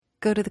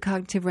go to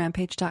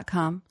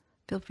thecognitiveраmpage.com.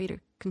 Feel free to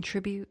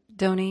contribute,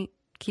 donate,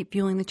 keep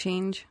fueling the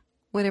change,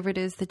 whatever it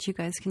is that you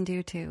guys can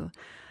do to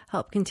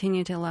help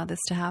continue to allow this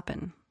to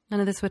happen. None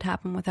of this would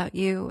happen without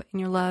you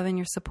and your love and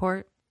your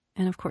support,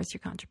 and of course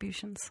your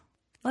contributions.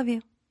 Love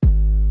you.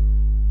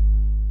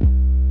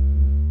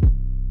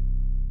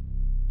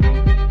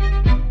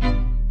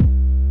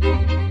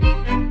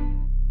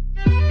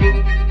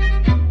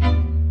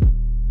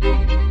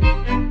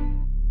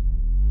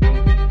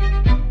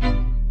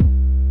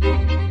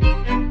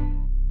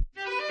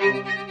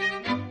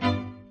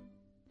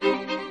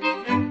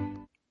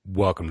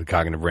 Welcome to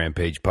Cognitive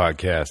Rampage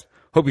Podcast.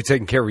 Hope you're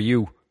taking care of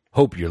you.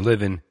 Hope you're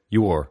living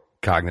your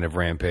Cognitive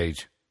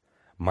Rampage.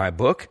 My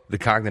book, The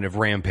Cognitive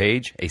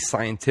Rampage, a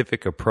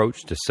scientific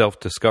approach to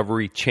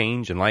self-discovery,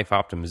 change, and life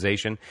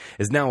optimization,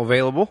 is now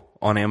available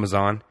on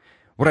Amazon.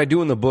 What I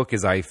do in the book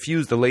is I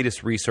fuse the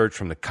latest research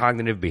from the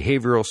cognitive,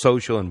 behavioral,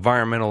 social,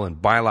 environmental,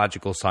 and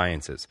biological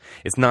sciences.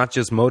 It's not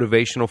just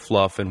motivational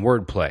fluff and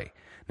wordplay.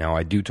 Now,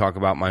 I do talk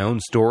about my own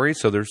story,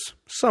 so there's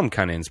some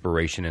kind of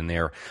inspiration in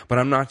there, but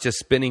I'm not just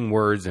spinning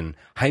words and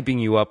hyping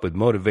you up with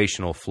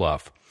motivational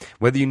fluff.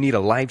 Whether you need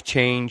a life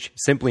change,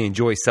 simply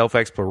enjoy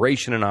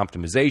self-exploration and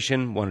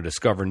optimization, want to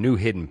discover new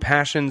hidden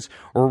passions,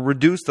 or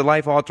reduce the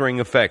life-altering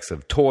effects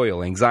of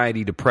toil,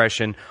 anxiety,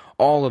 depression,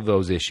 all of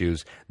those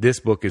issues, this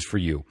book is for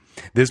you.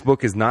 This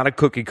book is not a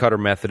cookie-cutter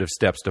method of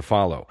steps to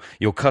follow.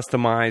 You'll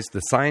customize the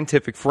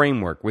scientific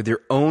framework with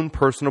your own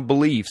personal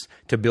beliefs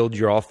to build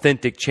your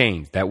authentic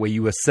change. That way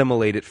you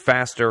assimilate it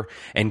faster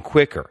and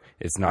quicker.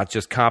 It's not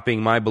just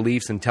copying my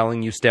beliefs and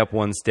telling you step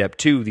one, step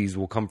two. These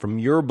will come from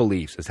your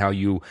beliefs as how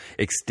you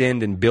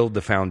extend and build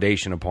the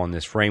foundation upon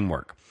this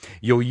framework.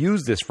 You'll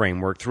use this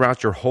framework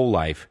throughout your whole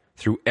life,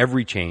 through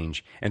every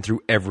change, and through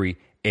every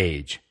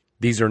age.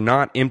 These are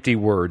not empty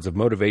words of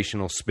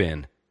motivational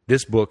spin.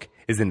 This book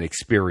is an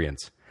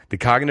experience. The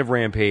Cognitive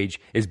Rampage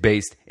is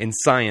based in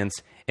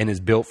science and is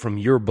built from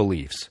your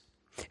beliefs.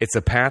 It's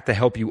a path to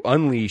help you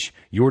unleash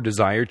your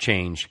desired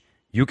change.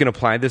 You can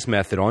apply this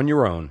method on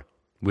your own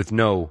with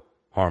no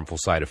harmful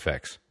side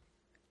effects.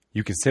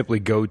 You can simply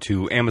go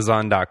to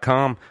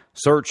Amazon.com,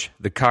 search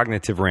The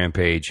Cognitive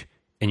Rampage,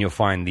 and you'll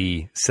find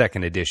the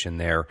second edition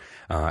there,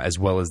 as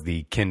well as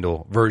the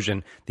Kindle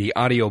version. The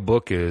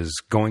audiobook is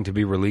going to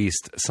be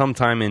released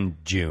sometime in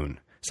June.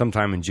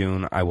 Sometime in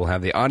June, I will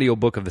have the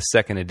audiobook of the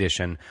second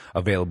edition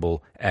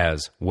available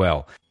as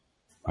well.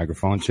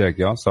 Microphone check,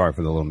 y'all. Sorry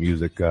for the little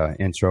music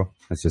intro.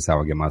 That's just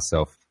how I get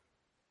myself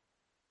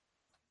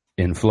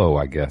in flow,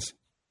 I guess.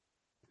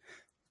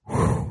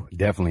 Whew,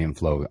 definitely in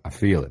flow. I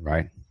feel it,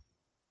 right?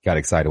 Got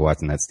excited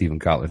watching that Stephen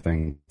Kotler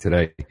thing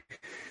today.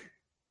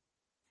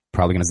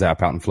 Probably going to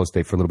zap out in flow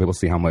state for a little bit. We'll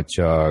see how much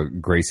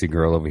Gracie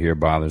girl over here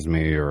bothers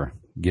me or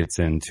gets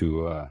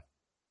into, I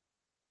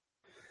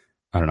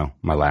don't know,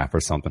 my laugh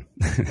or something,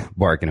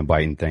 barking and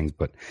biting things.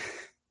 But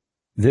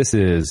this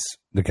is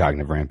the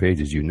Cognitive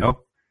Rampage, as you know.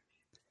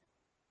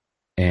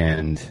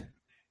 And,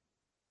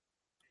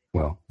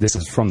 well, this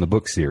is from the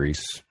book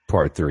series,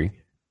 part 3.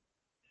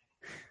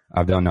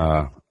 I've done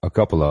a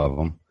couple of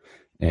them,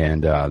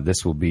 and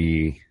this will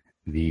be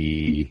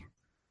the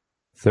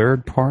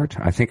third part.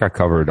 I think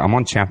I'm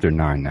on chapter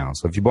 9 now.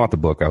 So if you bought the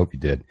book, I hope you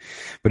did.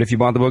 But if you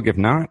bought the book, if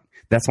not,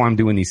 that's why I'm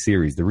doing these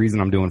series. The reason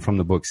I'm doing from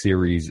the book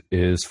series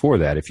is for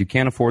that. If you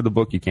can't afford the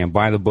book, you can't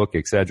buy the book,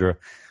 etc.,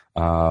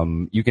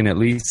 you can at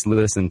least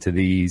listen to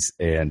these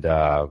and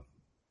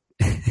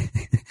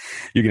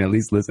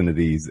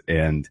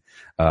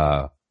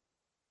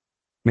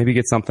maybe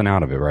get something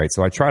out of it, right?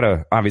 So I try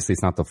to, obviously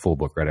it's not the full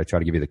book, right? I try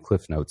to give you the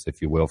cliff notes,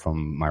 if you will,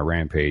 from my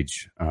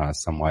rampage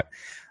somewhat.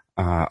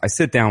 I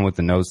sit down with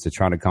the notes to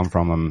try to come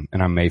from them,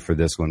 and I'm made for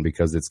this one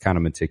because it's kind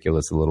of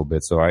meticulous a little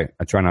bit. So I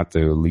try not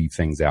to leave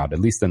things out, at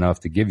least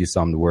enough to give you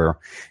some to where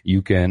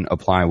you can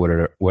apply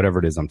whatever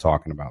it is I'm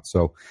talking about.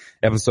 So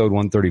episode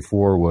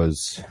 134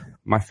 was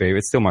my favorite.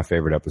 It's still my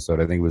favorite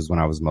episode. I think it was when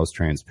I was most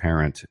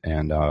transparent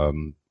and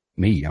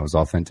I was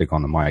authentic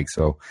on the mic.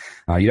 So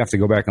you have to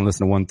go back and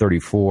listen to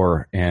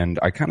 134. And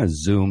I kind of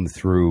zoomed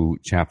through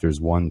chapters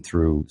 1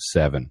 through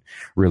 7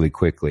 really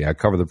quickly. I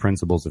cover the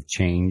principles of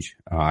change.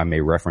 I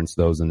may reference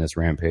those in this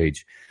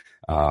rampage.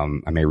 I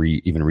may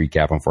even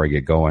recap them before I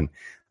get going.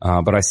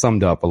 But I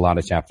summed up a lot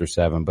of chapter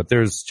 7. But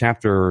there's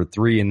chapter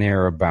 3 in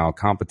there about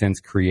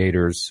competence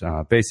creators,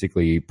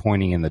 basically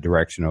pointing in the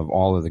direction of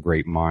all of the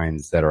great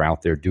minds that are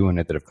out there doing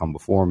it, that have come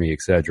before me,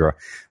 etc.,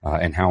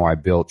 and how I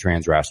built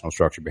transrational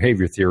structured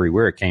behavior theory,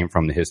 where it came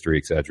from, the history,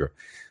 etc.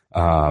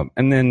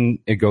 And then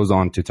it goes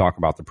on to talk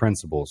about the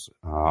principles.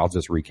 I'll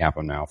just recap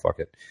them now. Fuck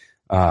it.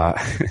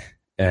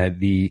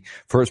 The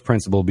first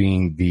principle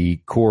being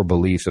the core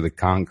beliefs, or the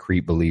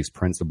concrete beliefs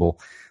principle,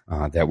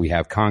 that we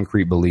have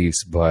concrete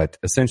beliefs, but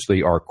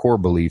essentially our core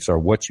beliefs are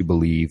what you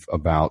believe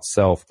about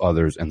self,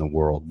 others, and the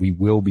world. We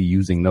will be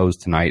using those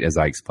tonight as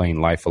I explain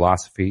life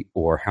philosophy,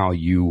 or how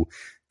you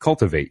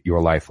cultivate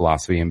your life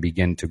philosophy and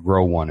begin to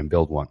grow one and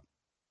build one.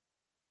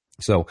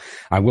 So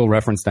I will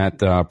reference that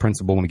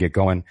principle when we get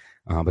going.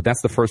 But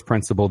that's the first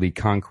principle, the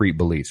concrete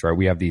beliefs, right?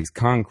 We have these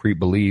concrete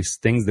beliefs,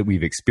 things that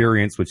we've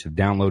experienced, which have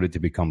downloaded to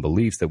become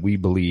beliefs that we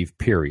believe,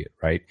 period,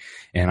 right?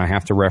 And I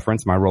have to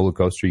reference my roller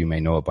coaster. You may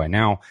know it by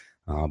now,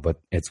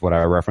 but it's what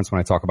I reference when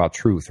I talk about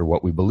truth or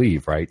what we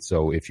believe, right?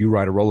 So if you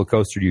ride a roller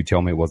coaster, you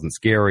tell me it wasn't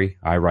scary.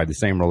 I ride the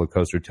same roller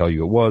coaster, tell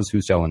you it was.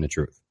 Who's telling the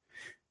truth?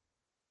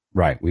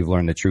 Right. We've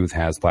learned the truth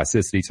has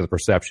plasticity to the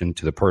perception,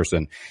 to the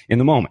person in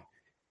the moment.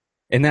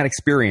 And that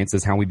experience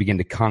is how we begin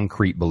to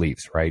concrete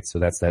beliefs, right? So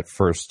that's that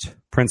first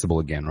principle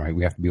again, right?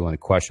 We have to be willing to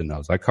question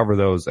those. I cover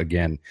those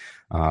again,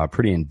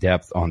 pretty in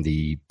depth on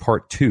the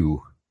part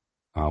 2,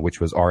 which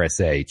was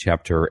RSA,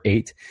 chapter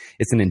 8.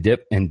 It's an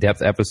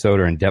in-depth episode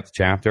or in-depth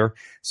chapter.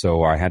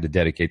 So I had to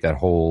dedicate that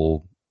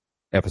whole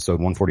episode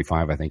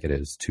 145, I think it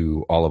is,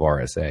 to all of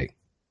RSA.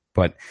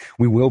 But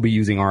we will be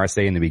using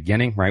RSA in the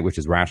beginning, right, which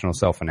is rational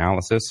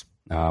self-analysis.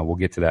 We'll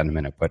get to that in a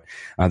minute. But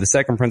the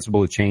second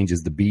principle of change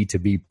is the B to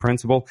B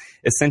principle,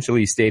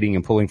 essentially stating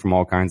and pulling from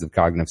all kinds of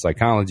cognitive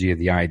psychology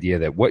the idea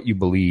that what you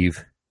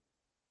believe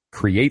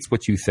creates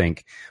what you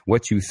think,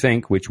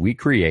 which we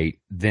create,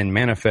 then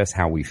manifests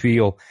how we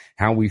feel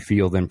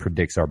then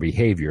predicts our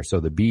behavior.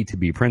 So the B to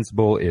B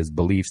principle is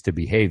beliefs to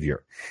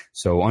behavior.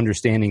 So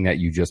understanding that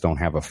you just don't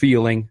have a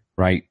feeling,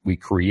 right? We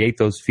create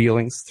those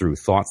feelings through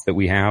thoughts that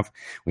we have.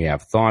 We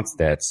have thoughts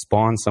that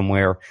spawn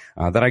somewhere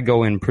that I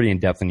go in pretty in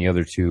depth in the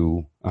other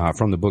two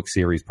from the book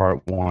series,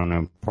 part 1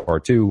 and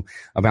part 2,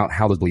 about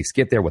how those beliefs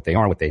get there, what they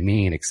are, what they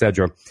mean,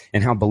 etc.,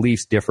 and how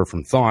beliefs differ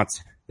from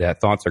thoughts, that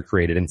thoughts are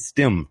created and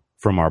stem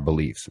from our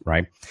beliefs,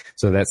 right?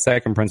 So that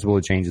second principle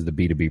of change is the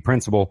B to B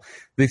principle.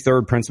 The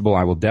third principle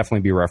I will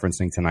definitely be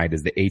referencing tonight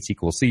is the H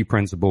equals C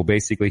principle.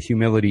 Basically,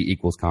 humility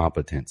equals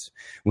competence.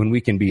 When we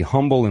can be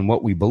humble in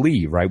what we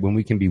believe, right? When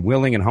we can be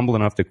willing and humble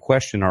enough to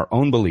question our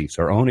own beliefs,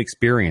 our own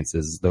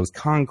experiences, those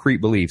concrete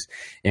beliefs,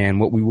 and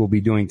what we will be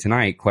doing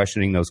tonight,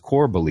 questioning those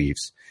core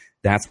beliefs,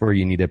 that's where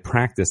you need to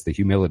practice the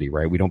humility,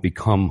 right? We don't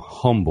become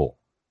humble.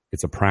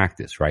 It's a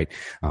practice, right?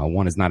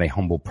 One is not a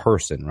humble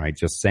person, right?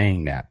 Just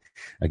saying that,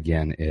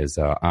 again, is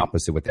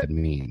opposite what that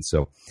means.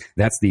 So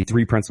that's the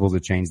 3 principles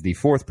of change. The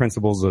 4th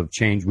principles of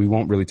change we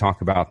won't really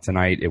talk about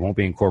tonight. It won't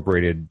be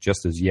incorporated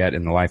just as yet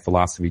in the life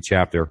philosophy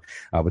chapter,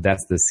 but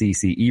that's the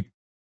CCE.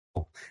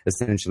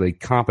 Essentially,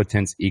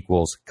 competence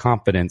equals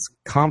confidence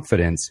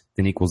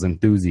then equals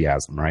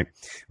enthusiasm, right?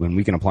 When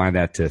we can apply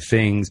that to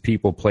things,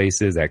 people,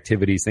 places,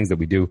 activities, things that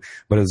we do,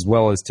 but as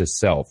well as to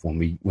self. When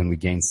we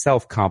gain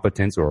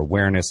self-competence or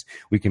awareness,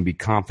 we can be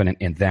confident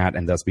in that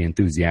and thus be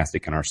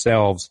enthusiastic in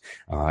ourselves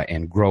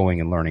and growing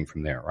and learning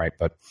from there, right?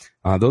 But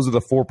those are the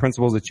 4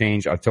 principles of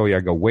change. I'll tell you, I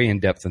go way in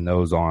depth in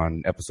those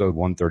on episode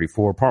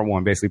 134, part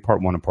 1, basically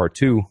part 1 and part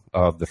 2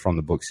 of the From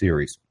the Book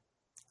series.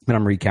 And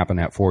I'm recapping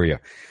that for you.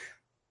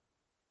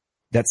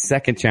 That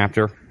second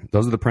chapter,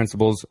 those are the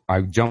principles.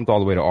 I jumped all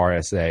the way to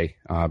RSA.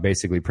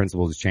 Basically,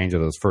 principles of change are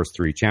those first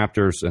 3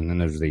 chapters. And then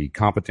there's the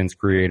competence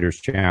creators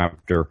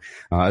chapter,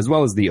 as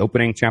well as the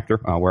opening chapter,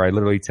 where I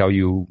literally tell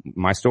you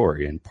my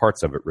story and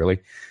parts of it,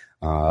 really,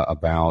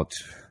 about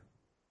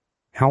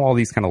how all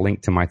these kind of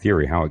link to my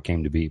theory, how it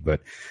came to be. But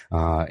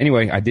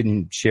anyway, I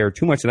didn't share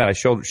too much of that. I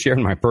shared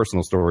my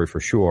personal story for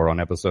sure on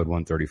episode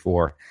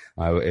 134.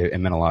 It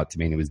meant a lot to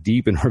me, and it was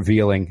deep and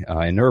revealing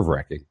and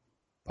nerve-wracking.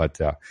 But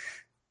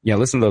yeah,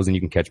 listen to those and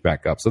you can catch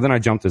back up. So then I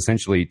jumped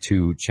essentially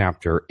to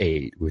chapter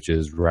 8, which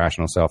is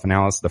rational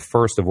self-analysis, the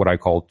first of what I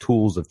call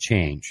tools of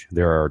change.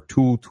 There are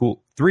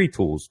 3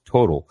 tools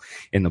total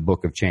in the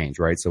book of change,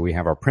 right? So we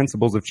have our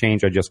principles of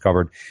change I just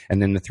covered,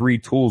 and then the 3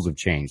 tools of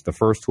change. The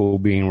first tool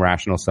being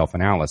rational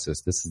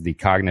self-analysis. This is the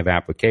cognitive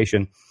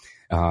application.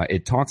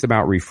 It talks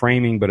about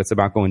reframing, but it's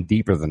about going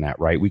deeper than that,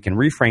 right? We can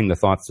reframe the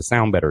thoughts to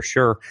sound better,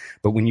 sure,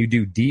 but when you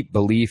do deep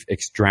belief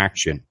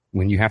extraction,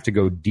 when you have to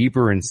go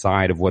deeper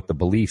inside of what the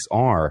beliefs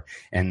are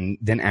and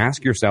then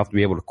ask yourself to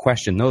be able to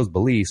question those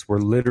beliefs, we're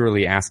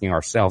literally asking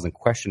ourselves and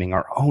questioning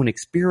our own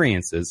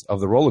experiences of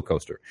the roller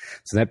coaster.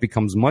 So that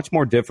becomes much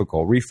more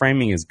difficult.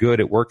 Reframing is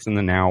good. It works in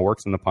the now,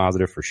 works in the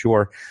positive for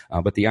sure.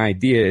 But the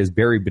idea is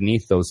buried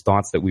beneath those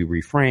thoughts that we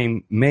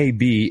reframe may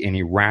be an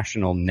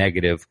irrational,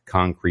 negative,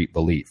 concrete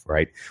belief,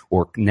 right?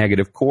 Or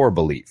negative core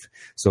belief.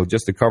 So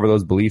just to cover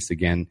those beliefs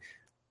again,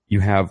 you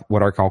have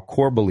what are called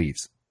core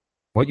beliefs.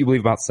 What you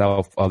believe about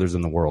self, others,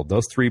 and the world.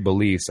 Those 3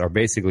 beliefs are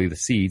basically the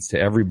seeds to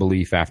every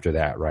belief after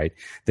that, right?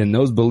 Then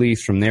those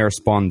beliefs from there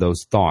spawn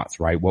those thoughts,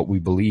 right? What we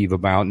believe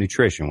about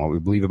nutrition, what we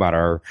believe about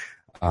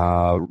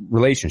our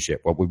relationship,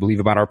 what we believe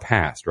about our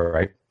past,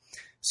 right?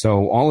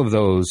 So all of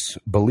those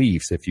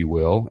beliefs, if you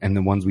will, and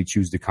the ones we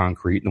choose to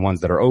concrete and the ones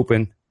that are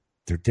open,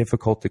 they're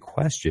difficult to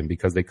question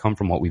because they come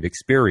from what we've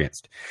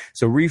experienced.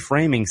 So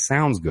reframing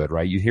sounds good,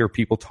 right? You hear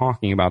people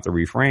talking about the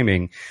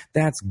reframing.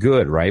 That's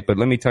good, right? But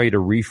let me tell you to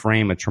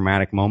reframe a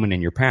traumatic moment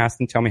in your past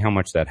and tell me how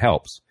much that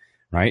helps,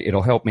 right?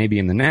 It'll help maybe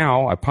in the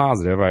now. I'm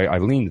positive. I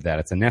lean to that.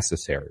 It's a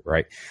necessary,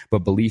 right?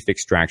 But belief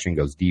extraction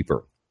goes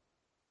deeper.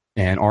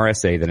 And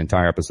RSA, that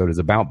entire episode, is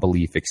about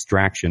belief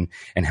extraction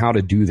and how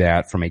to do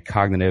that from a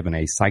cognitive and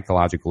a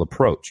psychological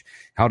approach,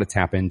 how to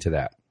tap into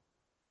that.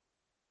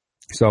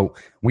 So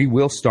we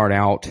will start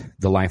out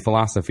the life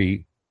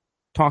philosophy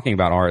talking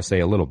about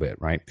RSA a little bit,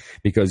 right?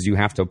 Because you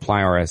have to apply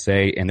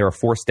RSA, and there are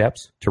 4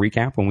 steps to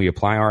recap when we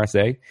apply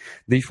RSA.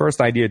 The first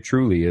idea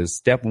truly is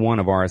step 1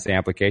 of RSA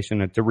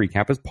application, and to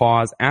recap is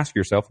pause, ask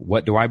yourself,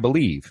 what do I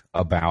believe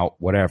about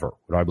whatever?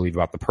 What do I believe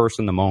about the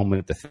person, the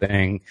moment, the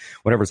thing,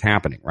 whatever's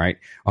happening, right?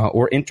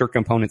 Or enter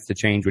components to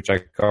change, which I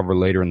cover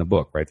later in the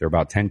book, right? There are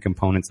about 10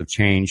 components of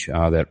change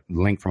that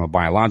link from a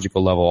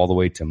biological level all the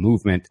way to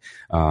movement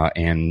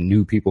and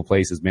new people,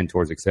 places,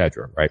 mentors,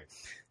 etc., right?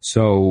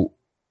 So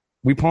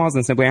we pause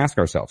and simply ask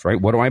ourselves,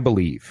 right? What do I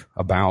believe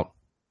about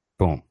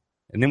boom?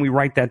 And then we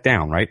write that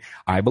down, right?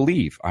 I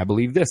believe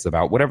this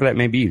about whatever that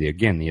may be.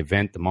 The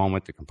event, the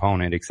moment, the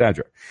component,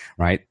 etc.,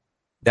 right?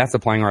 That's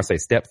applying RSA.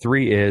 Step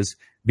 3 is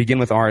begin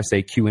with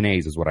RSA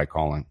Q&As is what I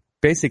call them.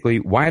 Basically,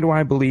 why do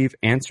I believe?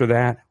 Answer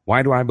that.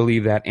 Why do I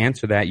believe that?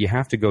 Answer that. You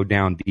have to go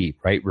down deep,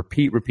 right?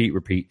 Repeat.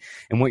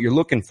 And what you're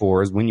looking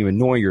for is when you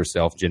annoy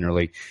yourself,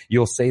 generally,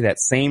 you'll say that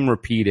same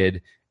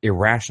repeated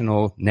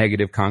irrational,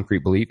 negative,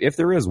 concrete belief. If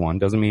there is one,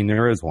 doesn't mean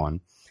there is one,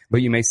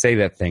 but you may say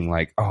that thing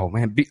like, oh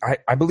man,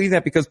 I believe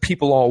that because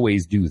people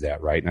always do that,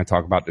 right? And I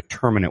talk about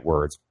determinate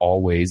words.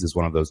 Always is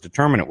one of those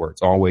determinate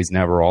words. Always,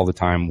 never, all the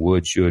time,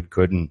 would, should,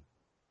 couldn't.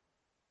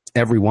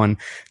 Everyone,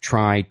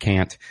 try,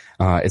 can't,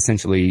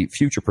 essentially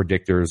future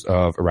predictors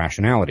of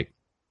irrationality.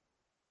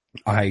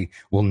 I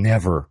will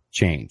never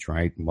change,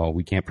 right? Well,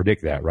 we can't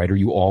predict that, right? Or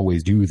you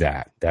always do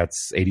that.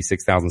 That's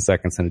 86,000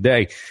 seconds in a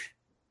day.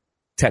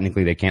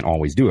 Technically, they can't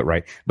always do it,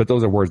 right? But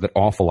those are words that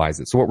awfulize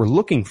it. So what we're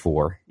looking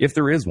for, if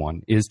there is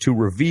one, is to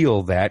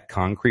reveal that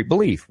concrete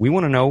belief. We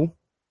want to know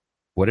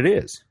what it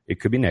is. It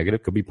could be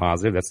negative, could be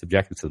positive. That's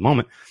subjective to the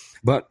moment.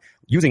 But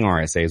using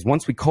RSA is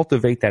once we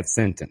cultivate that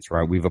sentence,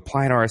 right? We've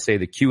applied RSA,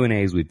 the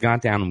Q&As, we've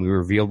got down and we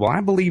revealed, well,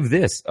 I believe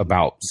this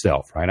about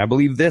self, right? I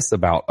believe this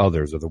about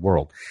others or the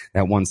world.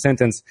 That one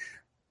sentence.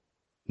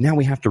 Now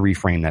we have to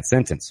reframe that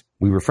sentence.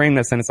 We reframe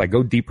that sentence. I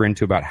go deeper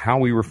into about how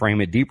we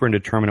reframe it, deeper into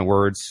determinate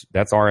words.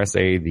 That's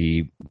RSA,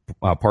 the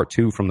part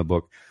 2 from the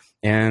book.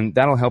 And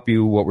that'll help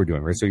you what we're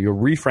doing, right? So you'll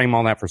reframe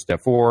all that for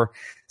step 4.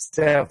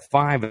 Step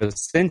 5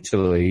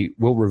 essentially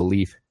will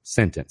belief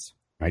sentence,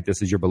 right?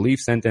 This is your belief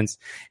sentence.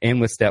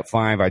 And with step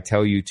 5, I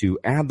tell you to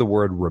add the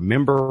word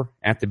remember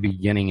at the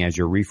beginning as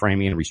you're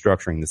reframing and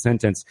restructuring the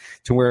sentence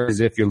to where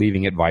as if you're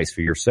leaving advice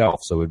for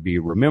yourself. So it would be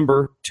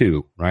remember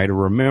to, right? Or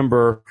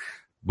remember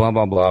blah,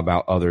 blah, blah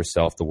about others,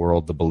 self, the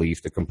world, the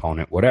belief, the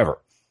component,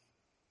 whatever.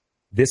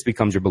 This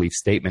becomes your belief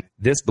statement.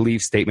 This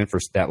belief statement for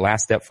that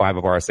last step 5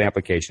 of RSA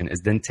application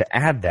is then to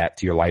add that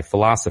to your life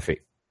philosophy.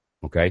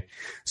 Okay?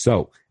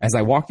 So as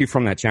I walk you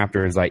from that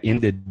chapter, as I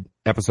ended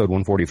episode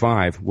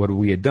 145, what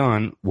we had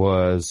done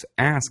was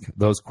ask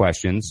those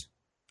questions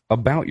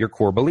about your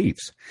core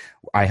beliefs.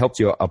 I helped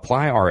you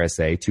apply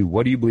RSA to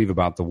what do you believe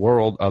about the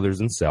world, others,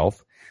 and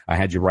self. I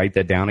had you write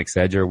that down,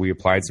 etc. We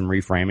applied some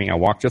reframing. I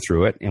walked you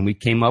through it, and we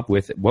came up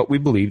with what we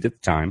believed at the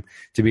time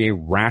to be a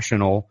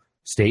rational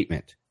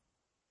statement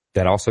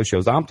that also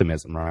shows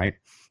optimism, right?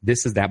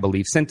 This is that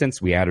belief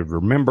sentence. We added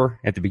remember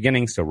at the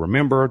beginning, so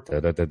remember,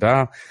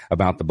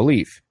 about the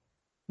belief.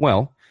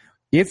 Well,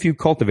 if you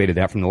cultivated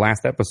that from the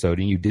last episode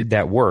and you did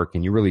that work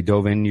and you really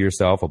dove into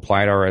yourself,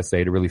 applied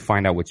RSA to really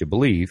find out what you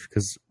believe,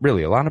 because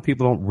really a lot of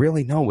people don't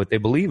really know what they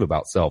believe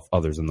about self,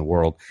 others, in the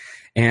world.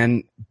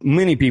 And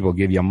many people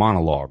give you a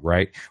monologue,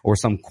 right? Or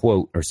some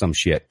quote or some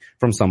shit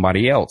from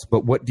somebody else.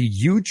 But what do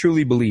you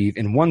truly believe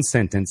in one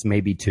sentence,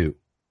 maybe 2?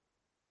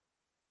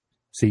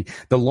 See,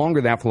 the longer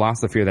that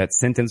philosophy or that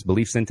sentence,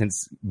 belief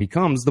sentence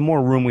becomes, the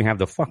more room we have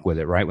to fuck with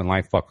it, right? When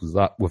life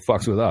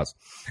fucks with us.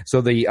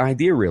 So the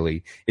idea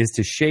really is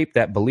to shape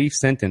that belief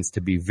sentence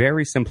to be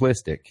very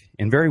simplistic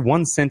and very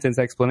one sentence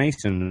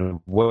explanation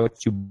of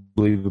what you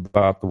believe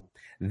about the world.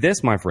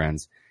 This, my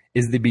friends,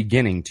 is the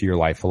beginning to your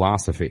life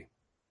philosophy.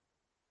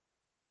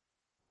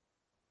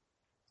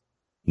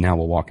 Now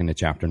we'll walk into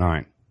chapter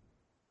 9.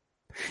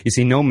 You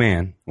see, no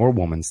man or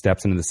woman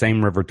steps into the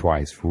same river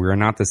twice, for we are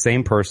not the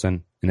same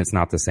person, and it's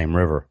not the same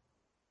river.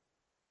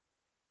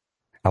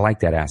 I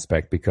like that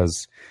aspect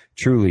because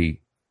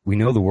truly, we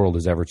know the world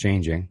is ever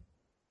changing.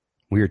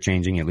 We are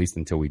changing at least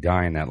until we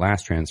die in that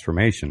last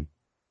transformation.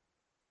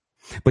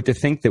 But to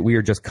think that we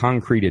are just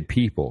concreted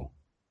people,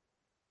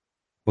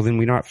 well, then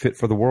we're not fit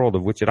for the world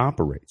of which it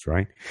operates,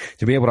 right?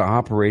 To be able to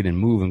operate and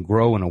move and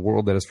grow in a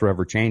world that is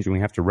forever changing,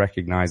 we have to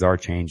recognize our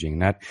changing.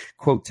 And that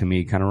quote to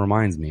me kind of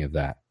reminds me of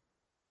that.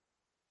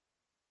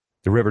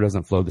 The river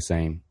doesn't flow the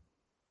same.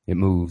 It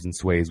moves and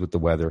sways with the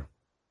weather,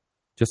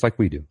 just like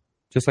we do,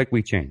 just like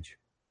we change.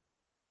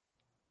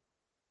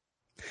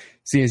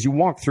 See, as you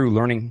walk through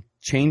learning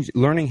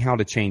how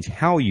to change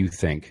how you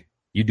think,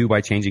 you do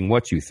by changing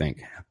what you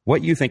think.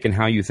 What you think and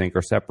how you think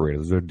are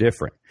separated. Those are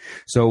different.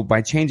 So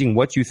by changing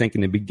what you think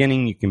in the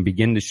beginning, you can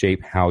begin to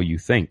shape how you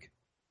think.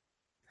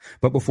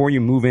 But before you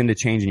move into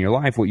changing your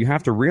life, what you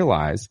have to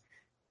realize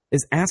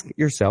is ask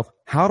yourself,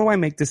 how do I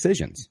make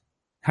decisions?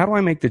 How do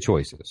I make the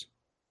choices?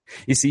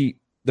 You see,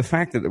 the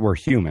fact that we're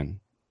human,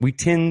 we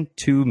tend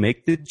to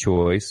make the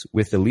choice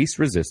with the least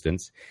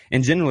resistance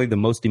and generally the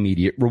most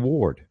immediate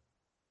reward.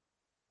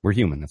 We're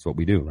human. That's what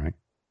we do, right?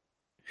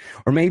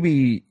 Or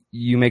maybe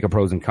you make a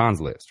pros and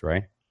cons list,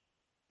 right?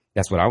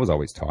 That's what I was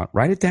always taught.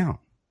 Write it down.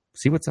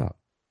 See what's up.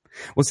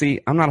 Well, see,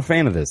 I'm not a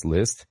fan of this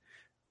list.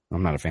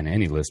 I'm not a fan of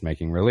any list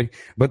making, really.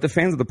 But the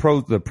fans of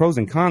the pros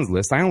and cons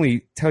list, I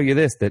only tell you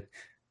this, that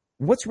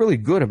what's really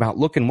good about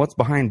looking what's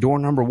behind door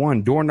number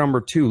 1, door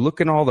number 2,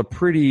 looking all the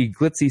pretty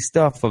glitzy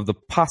stuff of the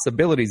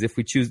possibilities if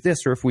we choose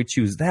this or if we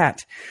choose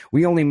that.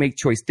 We only make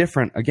choice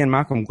different. Again,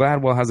 Malcolm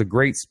Gladwell has a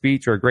great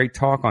speech or a great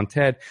talk on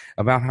TED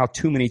about how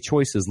too many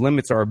choices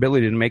limits our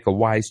ability to make a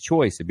wise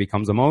choice. It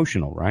becomes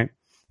emotional, right?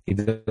 He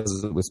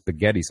does it with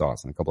spaghetti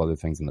sauce and a couple other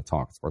things in the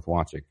talk. It's worth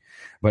watching.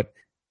 But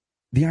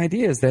the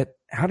idea is that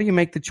how do you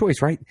make the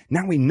choice, right?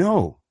 Now we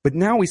know, but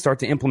now we start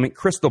to implement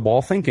crystal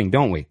ball thinking,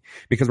 don't we?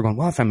 Because we're going,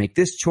 well, if I make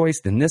this choice,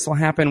 then this will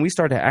happen. We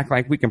start to act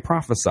like we can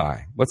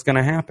prophesy what's going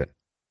to happen.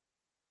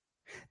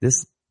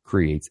 This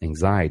creates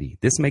anxiety.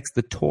 This makes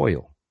the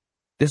toil.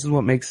 This is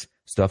what makes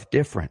stuff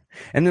different.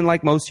 And then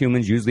like most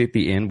humans, usually at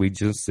the end, we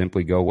just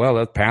simply go, well,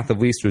 that's path of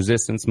least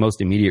resistance,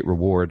 most immediate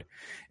reward.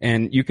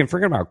 And you can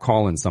forget about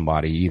calling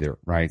somebody either,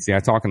 right? See, I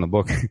talk in the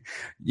book.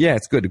 Yeah,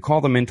 it's good to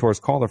call the mentors,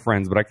 call the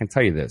friends, but I can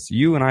tell you this.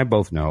 You and I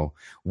both know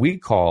we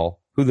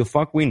call who the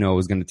fuck we know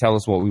is going to tell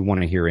us what we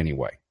want to hear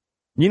anyway.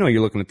 You know,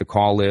 you're looking at the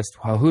call list.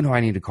 Well, who do I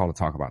need to call to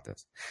talk about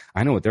this?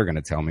 I know what they're going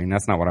to tell me, and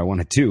that's not what I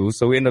want to do.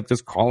 So we end up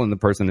just calling the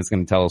person that's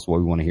going to tell us what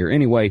we want to hear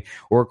anyway,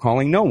 or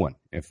calling no one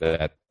if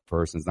that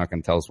person's not going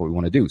to tell us what we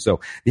want to do. So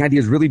the idea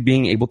is really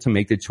being able to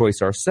make the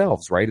choice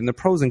ourselves, right? And the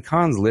pros and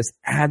cons list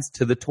adds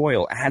to the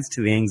toil, adds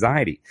to the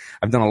anxiety.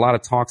 I've done a lot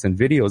of talks and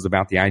videos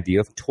about the idea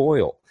of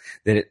toil,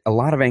 that a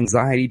lot of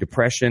anxiety,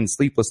 depression,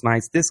 sleepless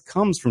nights, this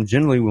comes from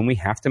generally when we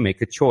have to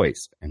make a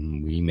choice,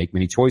 and we make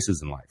many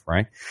choices in life,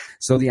 right?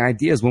 So the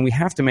idea is when we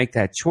have to make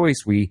that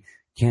choice, we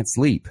can't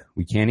sleep,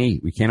 we can't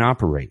eat, we can't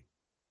operate.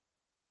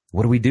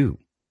 What do?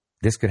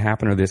 This could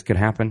happen or this could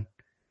happen.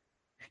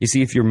 You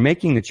see, if you're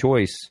making the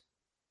choice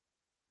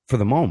for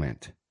the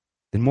moment,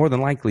 then more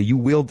than likely you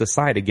will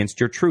decide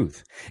against your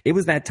truth. It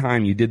was that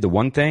time you did the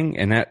one thing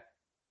and that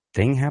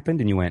thing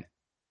happened and you went,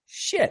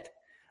 shit,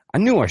 I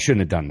knew I shouldn't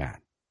have done that.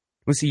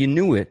 Well, see, you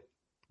knew it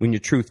when your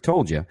truth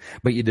told you,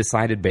 but you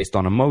decided based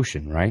on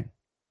emotion, right?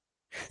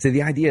 So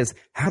the idea is,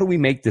 how do we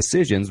make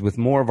decisions with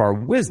more of our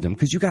wisdom?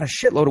 Because you got a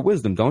shitload of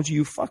wisdom, don't you?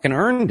 You fucking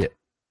earned it.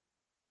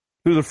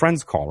 Who do the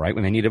friends call, right?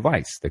 When they need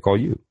advice, they call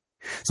you.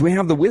 So we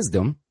have the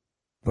wisdom,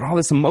 but all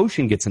this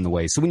emotion gets in the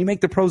way. So when you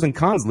make the pros and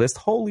cons list,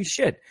 holy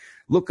shit,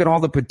 look at all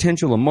the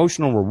potential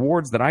emotional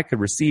rewards that I could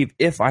receive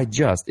if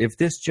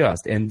this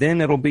just, and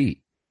then it'll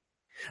be.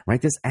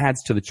 Right? This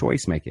adds to the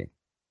choice making.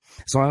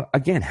 So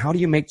again, how do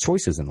you make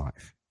choices in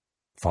life?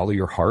 Follow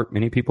your heart,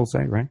 many people say,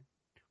 right?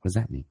 What does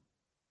that mean?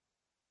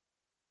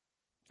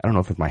 I don't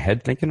know if it's my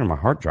head thinking or my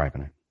heart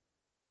driving it.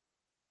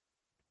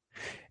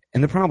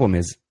 And the problem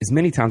is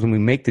many times when we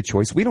make the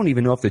choice, we don't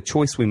even know if the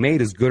choice we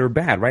made is good or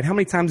bad, right? How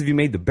many times have you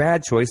made the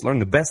bad choice,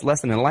 learned the best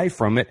lesson in life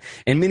from it,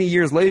 and many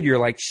years later you're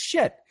like,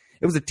 shit,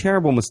 it was a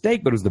terrible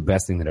mistake, but it was the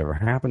best thing that ever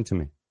happened to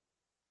me.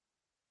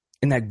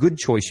 And that good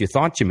choice you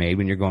thought you made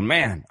when you're going,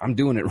 man, I'm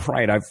doing it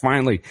right. I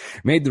finally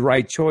made the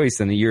right choice.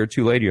 And a year or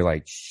two later, you're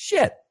like,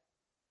 shit,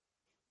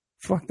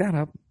 fuck that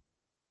up,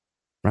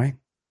 right?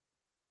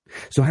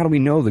 So how do we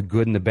know the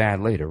good and the bad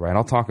later, right?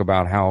 I'll talk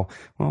about how,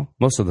 well,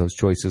 most of those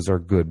choices are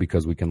good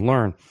because we can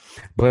learn,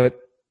 but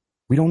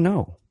we don't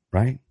know,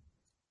 right?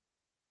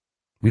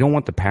 We don't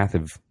want the path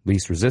of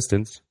least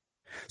resistance.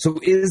 So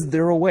is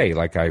there a way,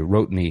 like I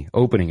wrote in the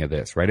opening of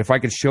this, right? If I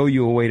could show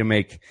you a way to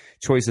make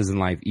choices in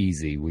life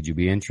easy, would you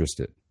be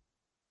interested?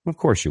 Of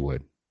course you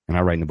would. And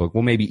I write in the book,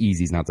 well, maybe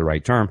easy is not the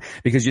right term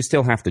because you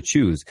still have to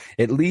choose.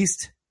 At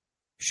least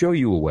show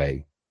you a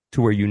way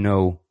to where you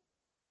know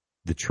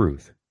the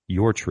truth,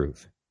 your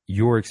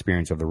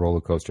experience of the roller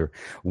coaster,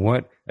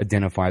 what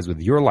identifies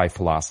with your life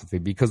philosophy.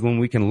 Because when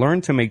we can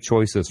learn to make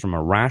choices from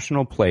a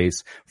rational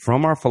place,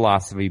 from our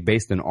philosophy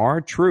based on our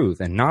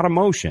truth and not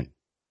emotion,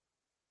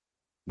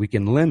 we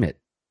can limit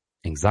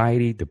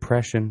anxiety,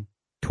 depression,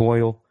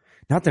 toil,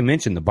 not to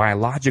mention the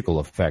biological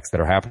effects that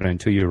are happening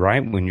to you,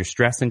 right? When you're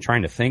stressing,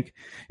 trying to think,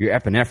 your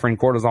epinephrine,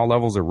 cortisol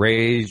levels are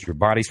raised, your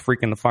body's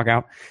freaking the fuck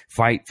out,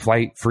 fight,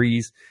 flight,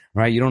 freeze,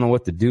 right? You don't know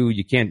what to do.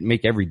 You can't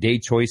make everyday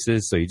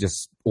choices, so you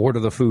just order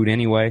the food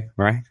anyway,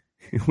 right?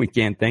 We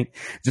can't think,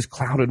 just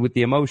clouded with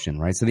the emotion,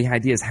 right? So the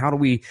idea is, how do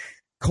we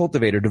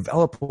cultivate or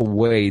develop a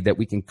way that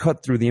we can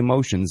cut through the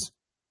emotions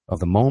of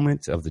the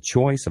moment, of the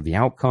choice, of the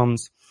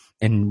outcomes,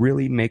 and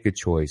really make a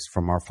choice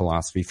from our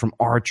philosophy, from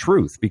our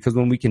truth. Because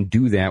when we can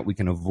do that, we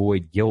can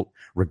avoid guilt,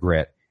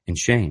 regret, and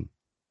shame.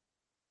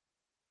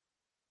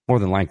 More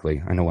than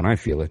likely, I know when I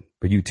feel it,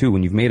 but you too,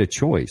 when you've made a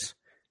choice,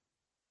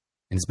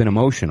 and it's been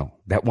emotional,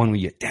 that one where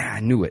you,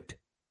 I knew it.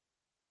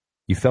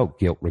 You felt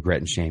guilt, regret,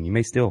 and shame. You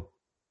may still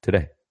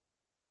today.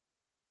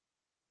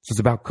 So it's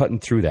about cutting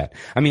through that.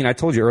 I mean, I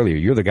told you earlier,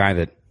 you're the guy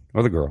that,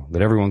 or the girl,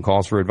 that everyone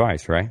calls for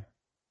advice, right?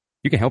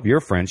 You can help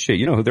your friends. Shit,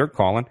 you know who they're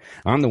calling.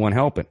 I'm the one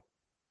helping.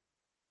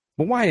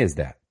 Well, why is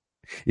that?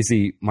 You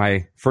see,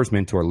 my first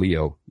mentor,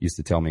 Leo, used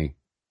to tell me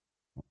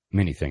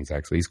Many things,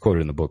 actually. He's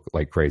quoted in the book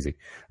like crazy.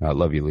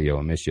 Love you, Leo.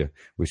 I miss you.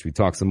 Wish we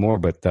talked some more.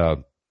 But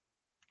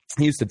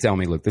he used to tell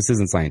me, look, this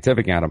isn't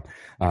scientific, Adam,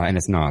 and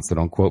it's not, so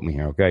don't quote me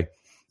here, okay?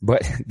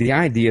 But the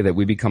idea that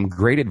we become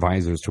great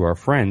advisors to our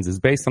friends is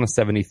based on a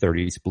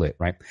 70-30 split,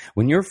 right?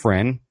 When your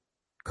friend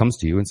comes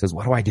to you and says,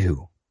 what do I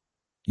do?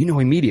 You know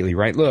immediately,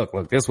 right? Look,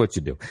 this is what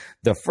you do.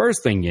 The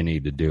first thing you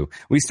need to do,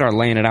 we start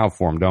laying it out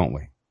for them, don't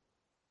we?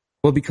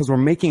 Well, because we're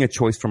making a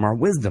choice from our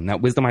wisdom,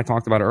 that wisdom I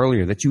talked about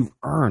earlier that you've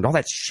earned. All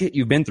that shit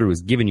you've been through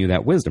is giving you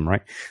that wisdom,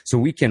 right? So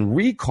we can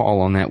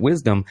recall on that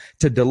wisdom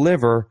to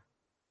deliver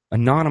a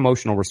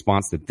non-emotional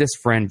response that this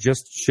friend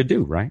just should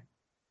do, right?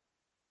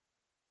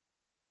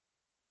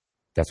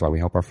 That's why we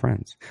help our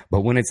friends.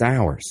 But when it's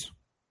ours,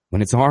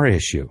 when it's our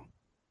issue,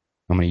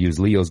 I'm going to use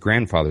Leo's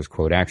grandfather's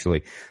quote,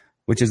 actually,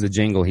 which is a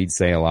jingle he'd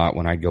say a lot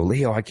when I'd go,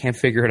 Leo, I can't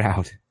figure it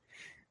out.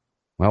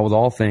 Well, with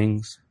all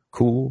things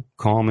cool,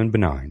 calm, and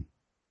benign,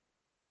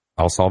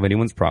 I'll solve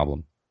anyone's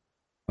problem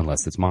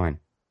unless it's mine.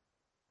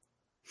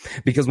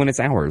 Because when it's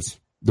ours,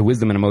 the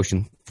wisdom and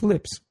emotion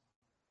flips.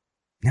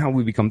 Now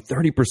we become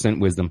 30%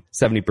 wisdom,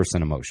 70%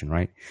 emotion,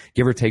 right?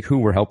 Give or take who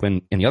we're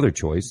helping in the other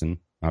choice, and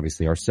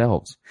obviously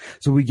ourselves.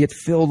 So we get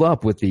filled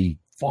up with the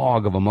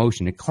fog of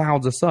emotion. It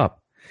clouds us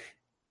up.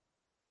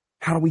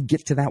 How do we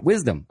get to that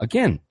wisdom?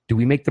 Again, do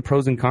we make the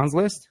pros and cons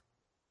list?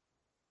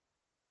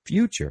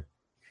 Future.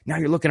 Now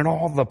you're looking at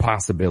all the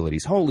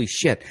possibilities. Holy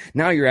shit.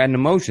 Now you're adding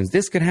emotions.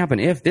 This could happen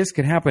if, this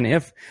could happen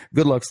if.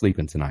 Good luck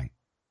sleeping tonight.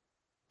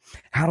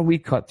 How do we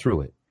cut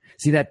through it?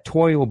 See, that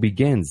toil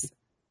begins.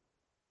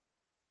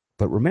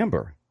 But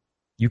remember,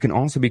 you can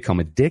also become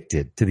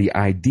addicted to the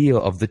idea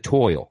of the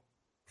toil.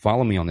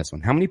 Follow me on this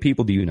one. How many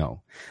people do you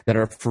know that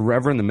are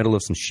forever in the middle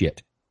of some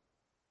shit?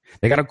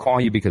 They got to call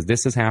you because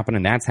this is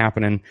happening, that's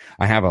happening.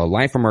 I have a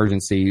life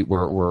emergency.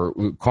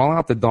 We call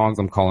out the dogs.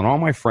 I'm calling all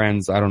my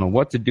friends. I don't know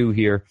what to do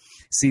here.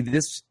 See,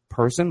 this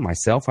person,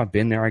 myself, I've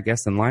been there, I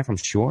guess, in life, I'm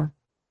sure.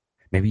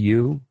 Maybe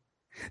you.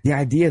 The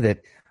idea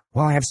that,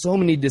 well, I have so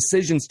many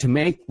decisions to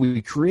make.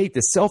 We create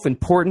the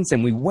self-importance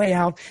and we weigh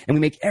out and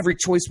we make every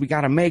choice we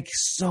got to make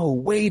so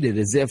weighted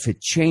as if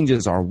it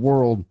changes our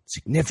world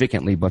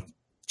significantly, but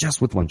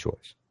just with one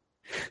choice.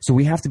 So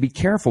we have to be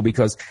careful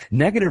because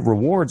negative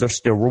rewards are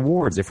still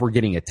rewards. If we're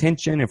getting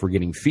attention, if we're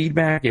getting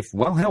feedback, if,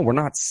 well, hell, we're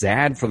not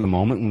sad for the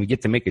moment when we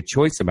get to make a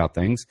choice about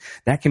things,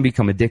 that can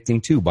become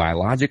addicting too,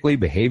 biologically,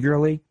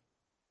 behaviorally,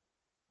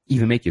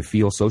 even make you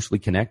feel socially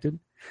connected.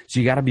 So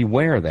you got to be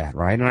aware of that,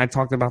 right? And I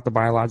talked about the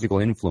biological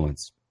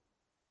influence.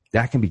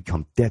 That can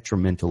become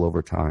detrimental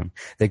over time.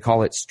 They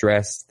call it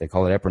stress. They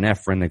call it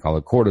epinephrine. They call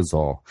it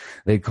cortisol.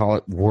 They call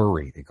it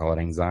worry. They call it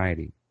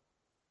anxiety.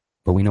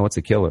 But we know it's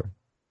a killer.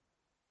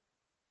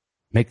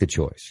 Make the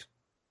choice.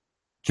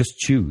 Just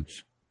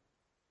choose.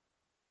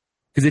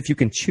 Because if you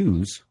can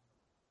choose,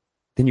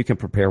 then you can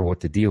prepare what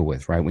to deal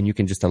with, right? When you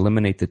can just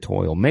eliminate the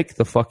toil. Make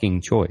the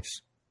fucking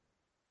choice.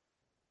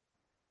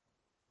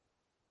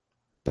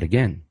 But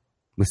again,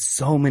 with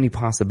so many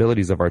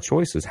possibilities of our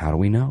choices, how do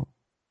we know?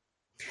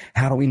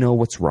 How do we know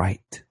what's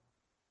right?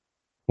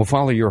 Well,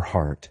 follow your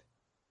heart.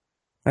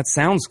 That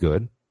sounds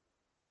good.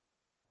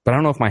 But I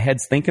don't know if my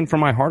head's thinking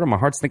from my heart or my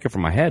heart's thinking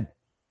from my head.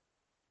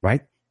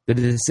 Right? The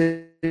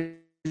decision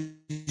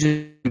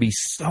can be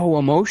so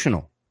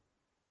emotional.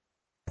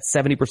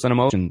 70%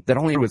 emotion that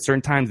only at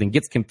certain times and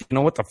gets confused. You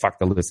know what the fuck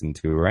to listen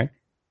to, right?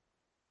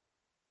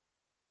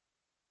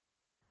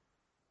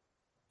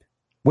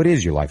 What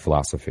is your life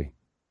philosophy?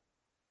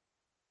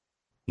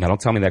 Now, don't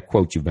tell me that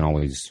quote you've been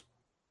always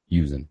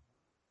using.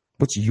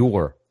 What's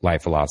your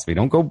life philosophy?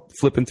 Don't go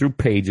flipping through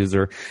pages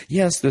or,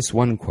 yes, this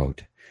one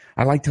quote.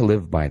 I like to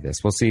live by this.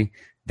 Well, see,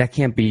 that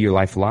can't be your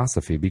life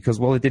philosophy because,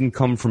 well, it didn't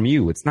come from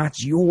you. It's not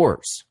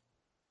yours.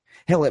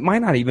 Hell, it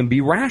might not even be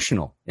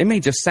rational. It may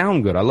just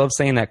sound good. I love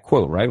saying that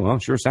quote, right? Well,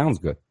 it sure sounds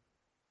good.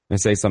 And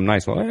say something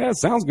nice. Well, yeah, it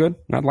sounds good.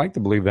 I'd like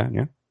to believe that,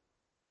 yeah.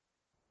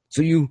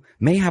 So you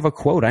may have a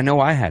quote. I know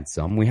I had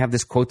some. We have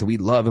this quote that we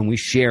love and we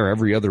share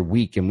every other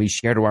week and we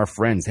share to our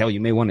friends. Hell, you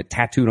may want it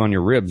tattooed on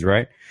your ribs,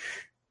 right?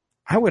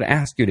 I would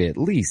ask you to at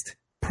least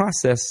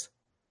process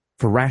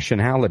for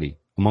rationality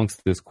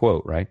amongst this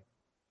quote, right?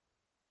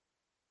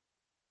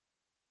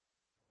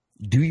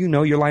 Do you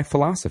know your life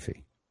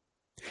philosophy?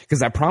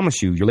 Because I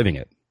promise you, you're living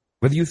it.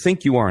 Whether you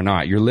think you are or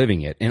not, you're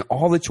living it. And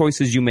all the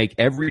choices you make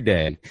every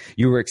day,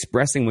 you are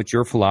expressing what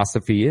your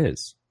philosophy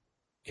is.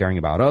 Caring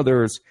about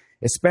others,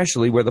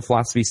 especially where the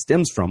philosophy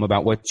stems from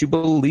about what you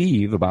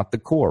believe about the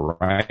core,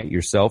 right?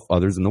 Yourself,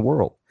 others, and the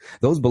world.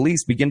 Those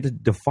beliefs begin to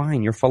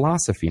define your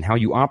philosophy and how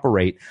you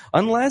operate,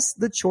 unless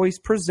the choice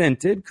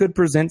presented could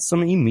present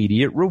some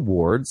immediate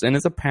rewards and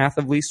is a path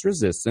of least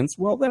resistance.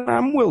 Well, then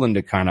I'm willing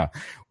to kind of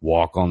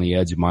walk on the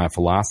edge of my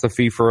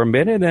philosophy for a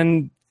minute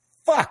and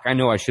fuck, I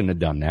know I shouldn't have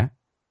done that.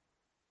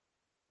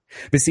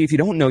 But see, if you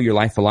don't know your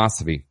life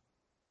philosophy,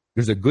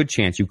 there's a good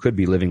chance you could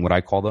be living what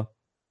I call the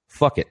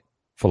fuck it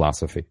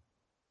philosophy.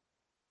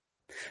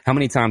 How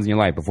many times in your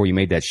life before you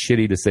made that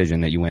shitty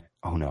decision that you went,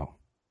 oh no,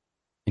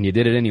 and you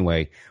did it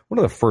anyway, what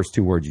are the first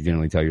two words you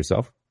generally tell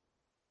yourself?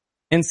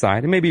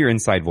 inside, and maybe your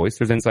inside voice.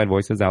 There's inside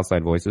voices,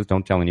 outside voices.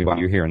 Don't tell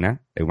anybody you're hearing that.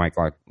 They might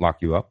lock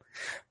you up.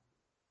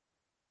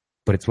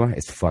 But it's what?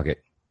 It's fuck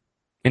it.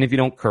 And if you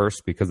don't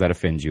curse because that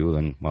offends you,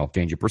 then, well,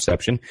 change your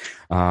perception.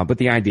 But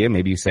the idea,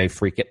 maybe you say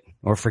freak it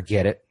or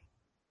forget it.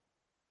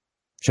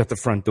 Shut the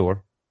front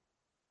door.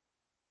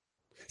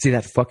 See,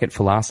 that fuck it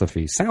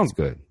philosophy sounds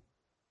good.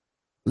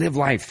 Live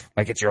life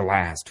like it's your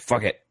last.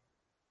 Fuck it.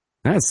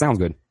 That sounds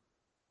good.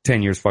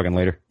 10 years fucking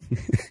later.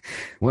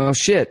 Well,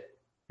 shit.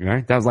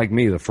 Right? That was like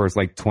me the first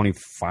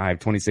 25,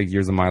 26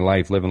 years of my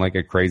life, living like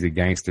a crazy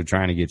gangster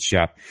trying to get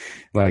shot.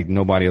 Like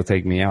nobody will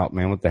take me out,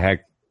 man. What the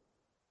heck?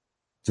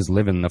 Just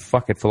living the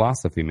fuck it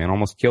philosophy, man.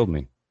 Almost killed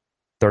me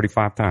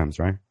 35 times,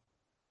 right?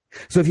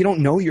 So if you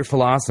don't know your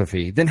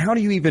philosophy, then how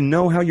do you even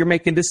know how you're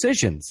making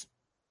decisions?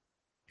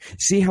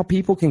 See how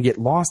people can get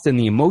lost in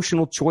the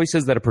emotional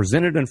choices that are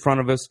presented in front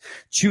of us,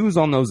 choose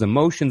on those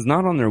emotions,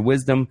 not on their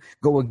wisdom,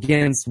 go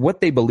against what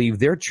they believe,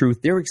 their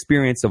truth, their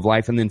experience of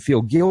life, and then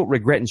feel guilt,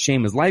 regret, and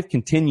shame as life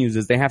continues,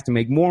 as they have to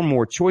make more and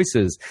more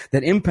choices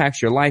that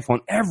impacts your life on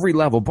every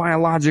level,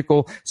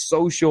 biological,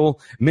 social,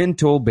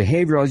 mental,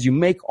 behavioral. As you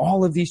make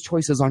all of these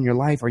choices on your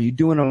life, are you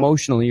doing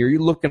emotionally? Are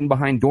you looking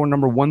behind door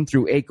number 1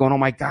 through 8 going, oh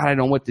my God, I don't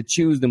know what to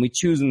choose? Then we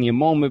choose in the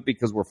moment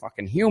because we're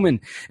fucking human,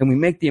 and we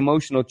make the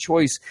emotional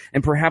choice,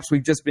 and perhaps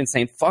we've just been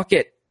saying, fuck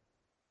it.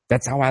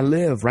 That's how I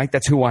live, right?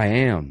 That's who I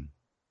am.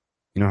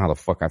 You know how the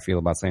fuck I feel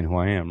about saying who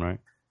I am, right?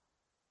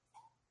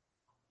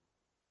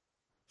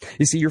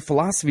 You see, your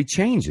philosophy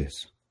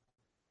changes.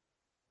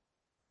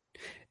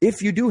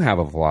 If you do have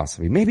a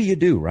philosophy, maybe you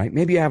do, right?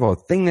 Maybe you have a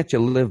thing that you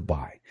live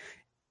by.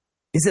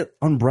 Is it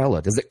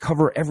umbrella? Does it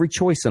cover every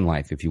choice in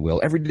life, if you will?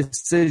 Every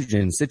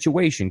decision,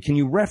 situation? Can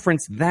you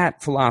reference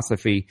that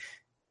philosophy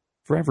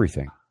for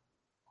everything?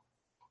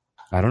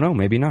 I don't know.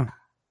 Maybe not.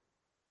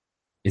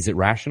 Is it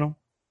rational?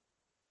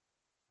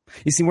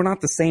 You see, we're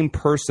not the same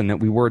person that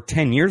we were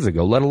 10 years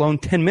ago, let alone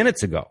 10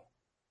 minutes ago.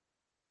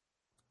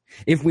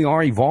 If we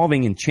are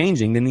evolving and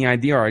changing, then the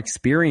idea our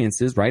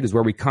experiences, right, is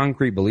where we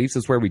concrete beliefs,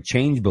 is where we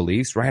change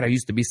beliefs, right? I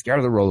used to be scared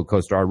of the roller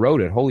coaster. I rode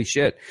it. Holy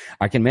shit.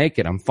 I can make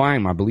it. I'm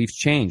fine. My beliefs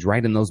change,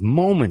 right? In those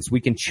moments, we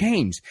can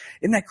change.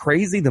 Isn't that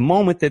crazy? The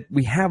moment that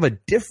we have a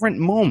different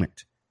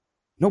moment,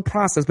 no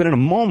process, but in a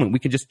moment, we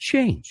can just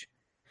change.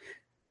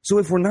 So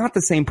if we're not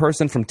the same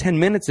person from 10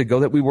 minutes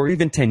ago that we were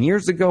even 10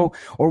 years ago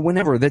or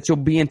whenever that you'll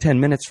be in 10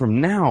 minutes from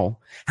now,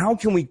 how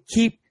can we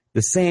keep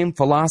the same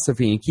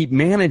philosophy and keep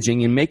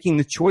managing and making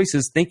the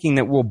choices thinking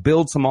that we'll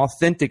build some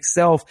authentic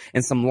self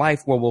and some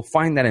life where we'll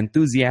find that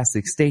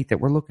enthusiastic state that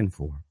we're looking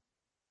for?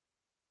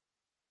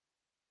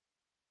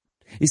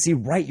 You see,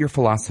 write your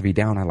philosophy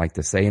down, I like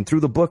to say, and through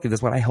the book,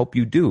 that's what I help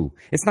you do.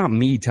 It's not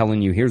me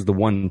telling you, here's the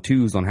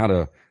 1-2s on how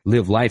to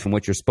live life and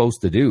what you're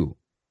supposed to do.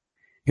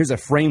 Here's a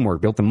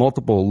framework built in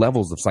multiple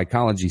levels of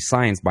psychology,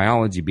 science,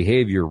 biology,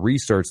 behavior,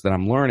 research that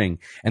I'm learning,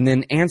 and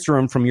then answer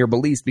them from your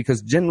beliefs,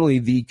 because generally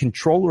the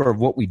controller of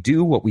what we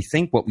do, what we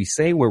think, what we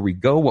say, where we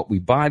go, what we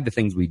buy, the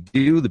things we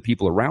do, the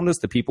people around us,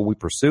 the people we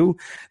pursue,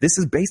 this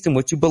is based on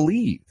what you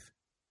believe.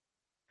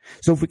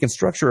 So if we can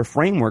structure a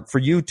framework for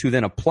you to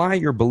then apply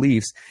your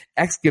beliefs,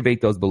 excavate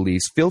those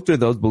beliefs, filter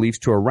those beliefs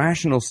to a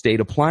rational state,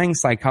 applying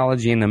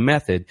psychology and a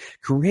method,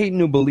 create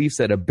new beliefs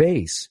at a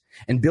base,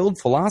 and build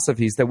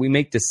philosophies that we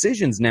make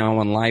decisions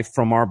now in life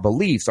from our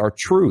beliefs, our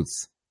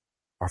truths,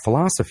 our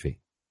philosophy.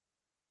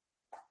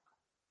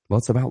 Well,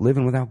 it's about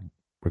living without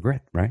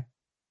regret, right?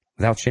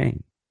 Without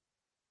shame.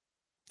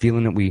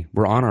 Feeling that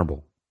we're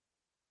honorable.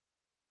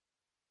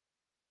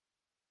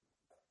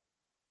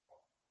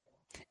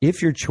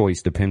 If your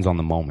choice depends on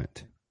the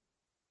moment,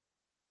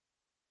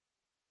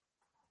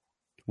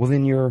 well,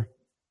 then you're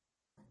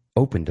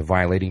open to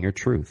violating your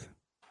truth.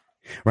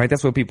 Right?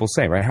 That's what people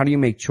say, right? How do you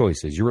make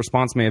choices? Your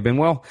response may have been,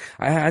 well,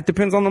 it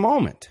depends on the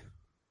moment.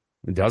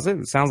 Does it?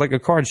 It sounds like a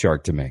card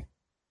shark to me.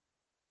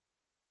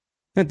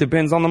 It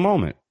depends on the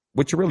moment.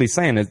 What you're really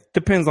saying is, it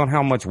depends on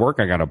how much work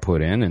I got to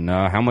put in and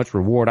how much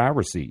reward I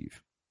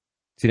receive.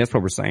 See, that's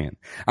what we're saying.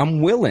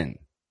 I'm willing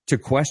to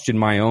question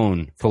my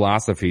own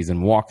philosophies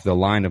and walk the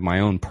line of my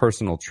own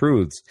personal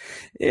truths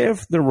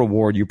if the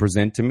reward you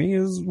present to me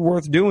is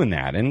worth doing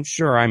that. And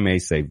sure, I may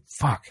say,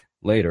 fuck,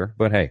 later,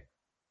 but hey,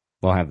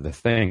 we'll have the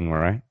thing,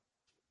 right?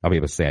 I'll be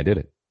able to say I did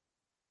it.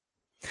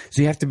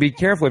 So you have to be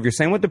careful if you're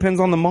saying, well, it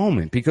depends on the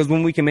moment, because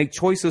when we can make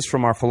choices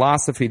from our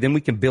philosophy, then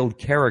we can build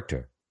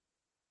character.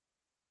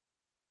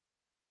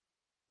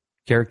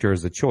 Character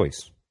is a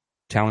choice.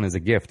 Talent is a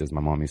gift, as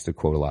my mom used to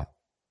quote a lot.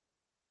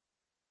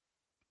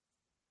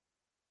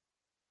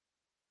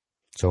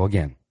 So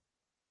again,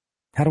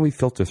 how do we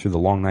filter through the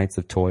long nights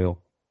of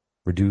toil,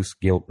 reduce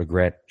guilt,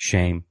 regret,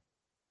 shame,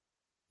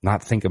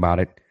 not think about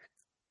it?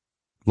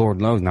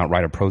 Lord knows, not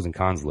write a pros and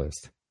cons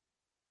list.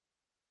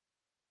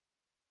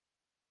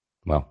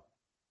 Well,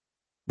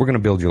 we're going to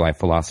build your life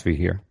philosophy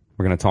here.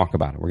 We're going to talk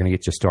about it. We're going to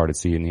get you started.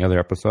 See you in the other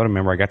episode.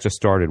 Remember, I got you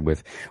started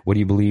with what do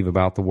you believe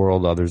about the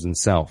world, others, and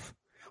self.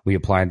 We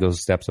applied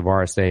those steps of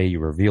RSA. You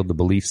revealed the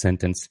belief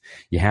sentence.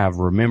 You have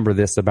remember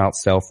this about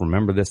self,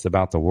 remember this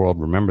about the world,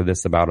 remember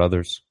this about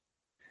others.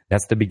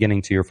 That's the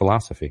beginning to your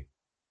philosophy.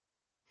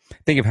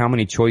 Think of how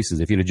many choices,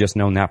 if you'd have just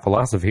known that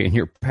philosophy in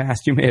your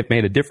past, you may have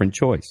made a different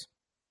choice.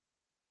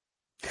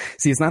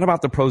 See, it's not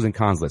about the pros and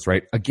cons list,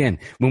 right? Again,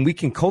 when we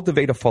can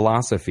cultivate a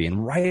philosophy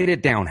and write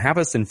it down, have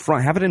it in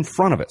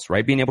front of us,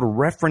 right? Being able to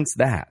reference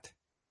that.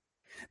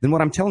 Then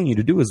what I'm telling you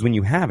to do is when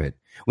you have it,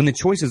 when the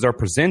choices are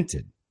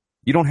presented,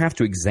 you don't have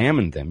to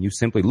examine them. You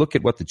simply look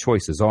at what the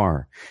choices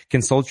are,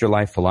 consult your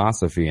life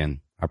philosophy, and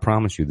I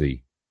promise you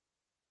the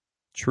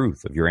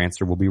truth of your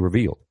answer will be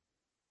revealed.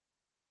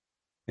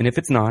 And if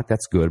it's not,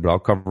 that's good, but I'll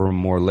cover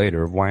more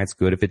later of why it's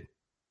good if it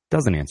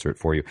doesn't answer it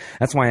for you.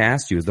 That's why I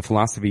asked you, is the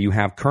philosophy you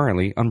have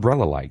currently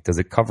umbrella-like? Does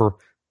it cover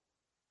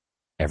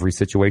every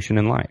situation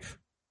in life?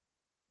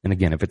 And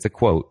again, if it's a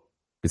quote,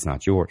 it's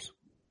not yours.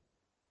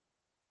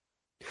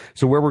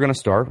 So where we're going to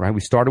start, right?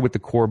 We started with the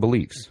core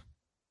beliefs.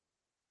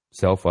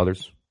 Self,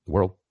 others, the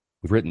world.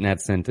 We've written that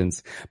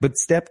sentence. But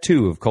step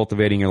 2 of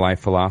cultivating your life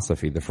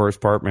philosophy, the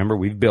first part, remember,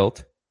 we've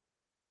built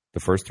the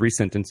first 3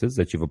 sentences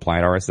that you've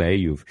applied RSA,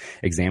 you've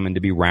examined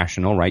to be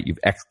rational, right? You've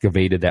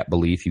excavated that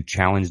belief, you've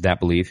challenged that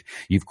belief,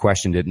 you've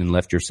questioned it and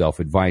left yourself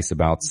advice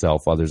about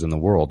self, others, and the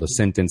world. A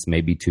sentence,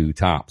 maybe 2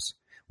 tops.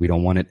 We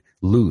don't want it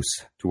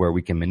loose to where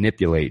we can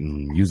manipulate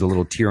and use a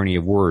little tyranny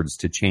of words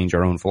to change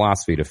our own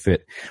philosophy to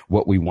fit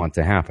what we want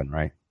to happen,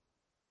 right?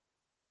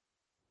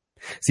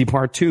 See,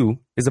 part 2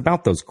 is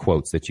about those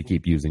quotes that you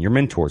keep using, your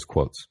mentor's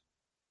quotes.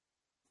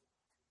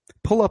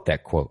 Pull up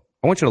that quote.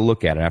 I want you to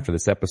look at it after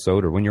this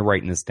episode or when you're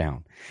writing this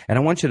down. And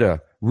I want you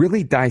to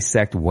really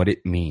dissect what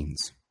it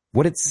means,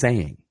 what it's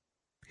saying.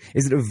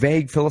 Is it a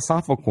vague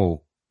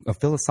philosophical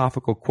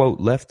quote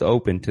left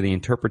open to the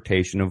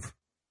interpretation of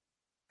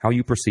how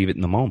you perceive it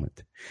in the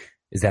moment?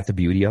 Is that the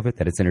beauty of it,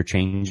 that it's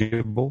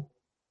interchangeable?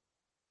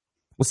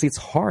 Well, see, it's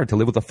hard to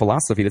live with a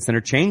philosophy that's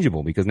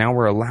interchangeable because now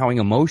we're allowing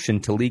emotion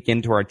to leak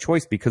into our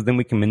choice because then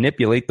we can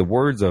manipulate the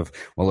words of,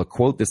 well, a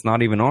quote that's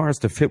not even ours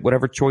to fit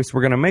whatever choice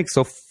we're going to make.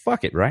 So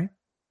fuck it, right?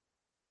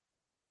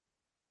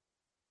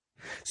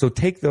 So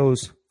take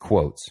those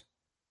quotes,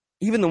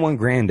 even the one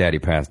granddaddy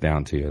passed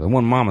down to you, the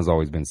one mama's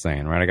always been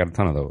saying, right? I got a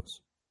ton of those.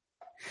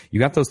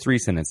 You got those 3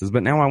 sentences,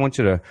 but now I want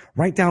you to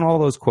write down all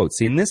those quotes.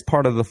 See, in this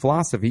part of the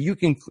philosophy, you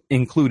can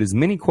include as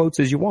many quotes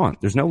as you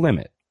want. There's no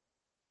limit.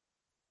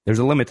 There's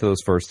a limit to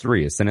those first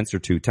 3, a sentence or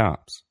 2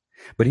 tops.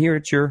 But here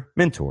it's your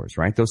mentors,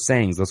 right? Those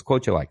sayings, those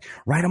quotes you like.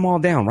 Write them all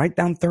down. Write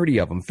down 30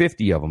 of them,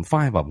 50 of them,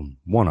 5 of them,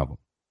 1 of them.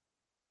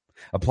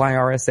 Apply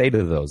RSA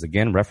to those.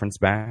 Again, reference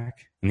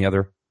back in the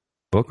other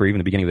book or even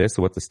the beginning of this,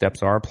 so what the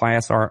steps are, apply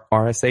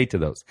RSA to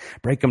those.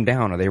 Break them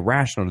down. Are they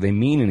rational? Do they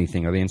mean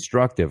anything? Are they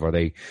instructive? Are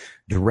they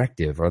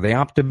directive? Are they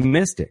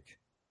optimistic?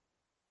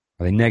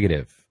 Are they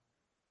negative?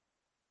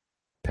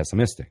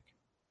 Pessimistic?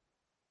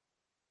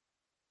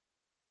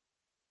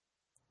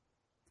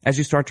 As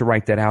you start to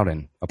write that out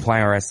and apply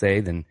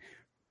RSA, then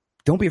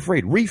don't be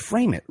afraid.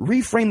 Reframe it.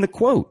 Reframe the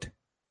quote.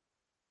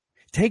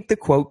 Take the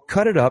quote,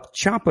 cut it up,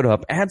 chop it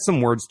up, add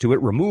some words to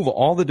it, remove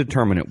all the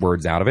determinant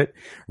words out of it,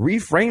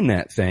 reframe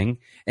that thing,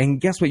 and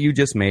guess what you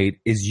just made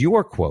is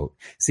your quote.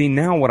 See,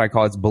 now what I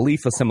call it's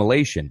belief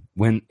assimilation.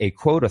 When a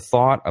quote, a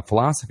thought, a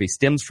philosophy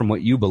stems from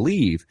what you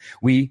believe,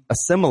 we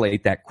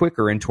assimilate that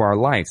quicker into our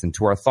lives,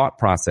 into our thought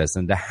process,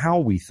 into how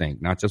we think,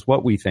 not just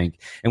what we think,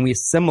 and we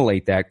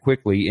assimilate that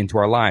quickly into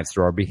our lives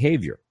through our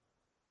behavior.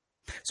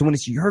 So when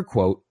it's your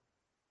quote,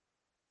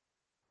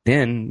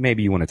 then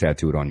maybe you want to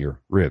tattoo it on your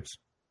ribs.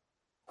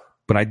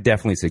 But I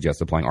definitely suggest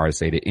applying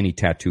RSA to any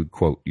tattooed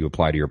quote you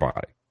apply to your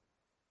body.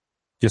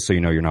 Just so you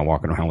know you're not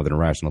walking around with an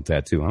irrational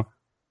tattoo,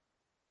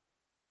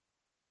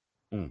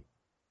 huh?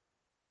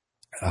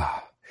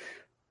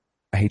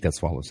 I hate that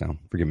swallow sound.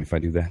 Forgive me if I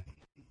do that.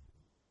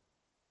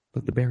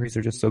 But the berries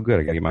are just so good.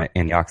 I got to get my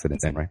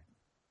antioxidants in, right?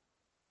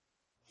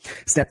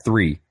 Step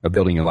 3 of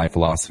building your life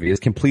philosophy is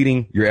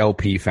completing your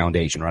LP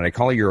foundation, right? I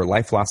call it your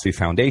life philosophy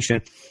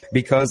foundation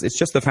because it's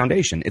just the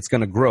foundation. It's going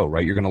to grow,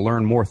 right? You're going to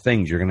learn more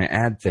things. You're going to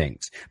add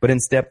things. But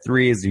in step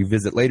 3, as you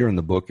visit later in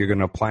the book, you're going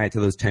to apply it to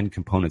those 10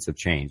 components of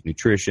change: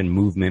 nutrition,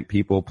 movement,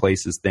 people,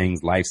 places,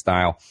 things,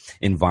 lifestyle,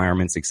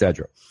 environments,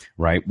 etc.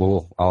 Right?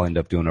 I'll end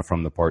up doing it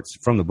from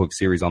the book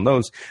series on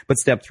those. But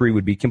step 3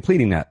 would be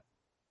completing that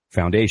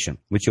foundation,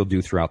 which you'll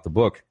do throughout the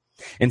book.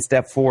 And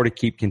step 4 to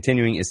keep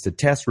continuing is to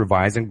test,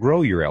 revise, and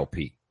grow your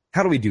LP.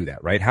 How do we do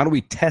that, right? How do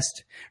we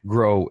test,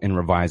 grow, and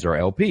revise our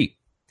LP?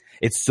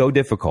 It's so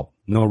difficult.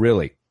 No,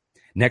 really.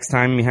 Next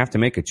time you have to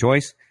make a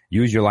choice,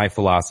 use your life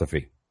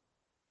philosophy.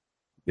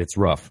 It's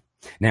rough.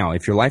 Now,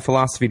 if your life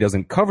philosophy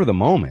doesn't cover the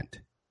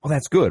moment, well,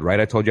 that's good, right?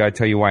 I told you I'd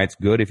tell you why it's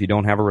good if you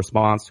don't have a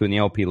response to an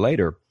LP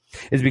later,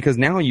 is because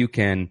now you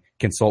can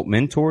consult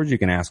mentors, you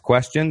can ask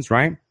questions,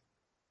 right?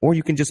 Or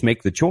you can just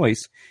make the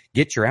choice,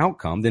 get your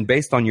outcome. Then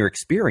based on your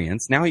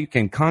experience, now you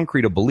can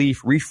concrete a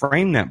belief,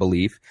 reframe that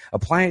belief,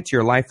 apply it to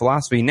your life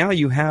philosophy. Now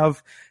you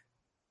have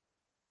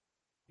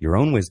your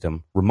own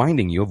wisdom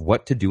reminding you of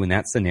what to do in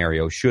that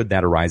scenario should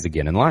that arise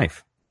again in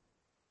life.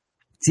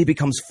 See, it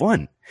becomes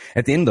fun.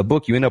 At the end of the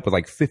book, you end up with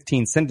like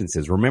 15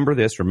 sentences. Remember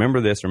this, remember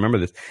this, remember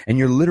this. And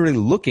you're literally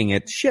looking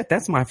at, shit,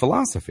 that's my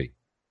philosophy.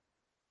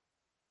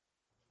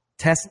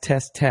 Test,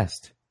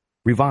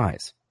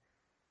 revise.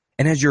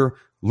 And as you're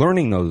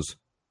learning those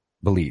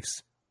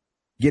beliefs,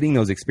 getting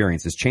those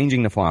experiences,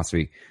 changing the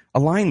philosophy,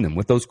 align them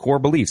with those core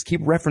beliefs.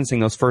 Keep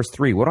referencing those first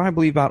three. What do I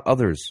believe about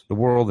others, the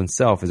world, and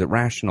self? Is it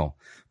rational,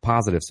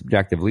 positive,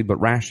 subjectively, but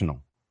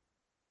rational?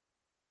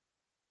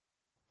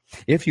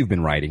 If you've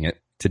been writing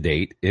it to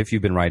date, if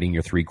you've been writing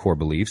your three core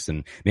beliefs,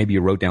 and maybe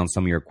you wrote down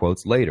some of your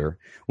quotes later,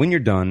 when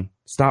you're done,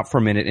 stop for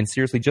a minute and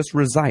seriously just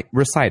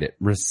recite it.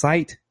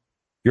 Recite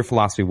your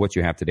philosophy of what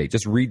you have today.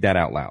 Just read that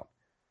out loud.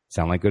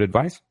 Sound like good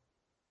advice?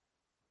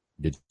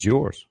 It's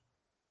yours.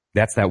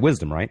 That's that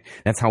wisdom, right?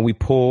 That's how we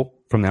pull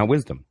from that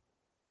wisdom.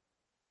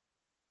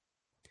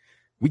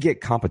 We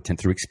get competent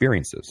through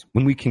experiences.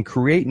 When we can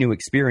create new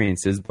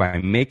experiences by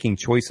making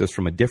choices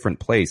from a different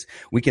place,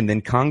 we can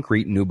then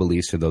concrete new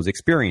beliefs for those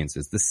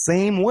experiences. The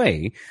same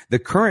way the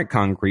current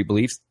concrete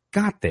beliefs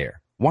got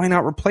there. Why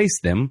not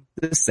replace them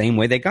the same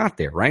way they got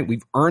there, right?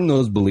 We've earned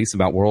those beliefs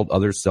about world,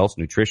 others, self,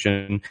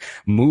 nutrition,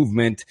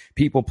 movement,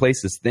 people,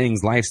 places,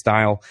 things,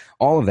 lifestyle,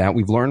 all of that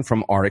we've learned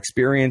from our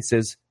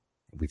experiences.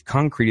 We've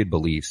concreted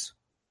beliefs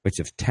which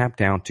have tapped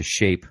down to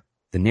shape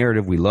the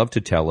narrative we love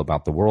to tell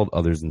about the world,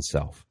 others, and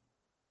self.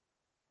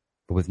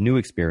 But with new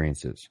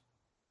experiences,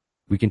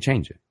 we can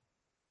change it.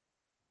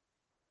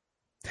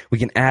 We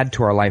can add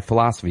to our life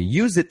philosophy.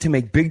 Use it to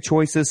make big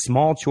choices,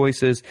 small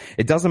choices.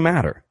 It doesn't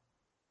matter.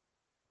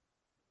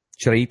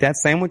 Should I eat that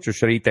sandwich or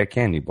should I eat that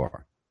candy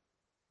bar?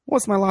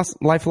 What's my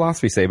life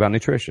philosophy say about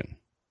nutrition?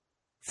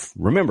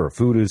 Remember,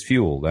 food is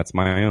fuel. That's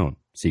my own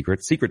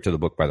secret to the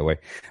book, by the way.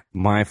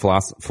 My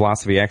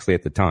philosophy actually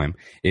at the time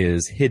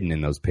is hidden in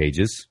those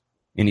pages.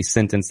 Any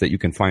sentence that you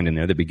can find in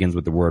there that begins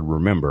with the word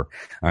remember,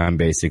 I'm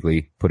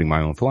basically putting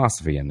my own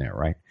philosophy in there,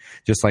 right?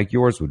 Just like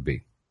yours would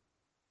be.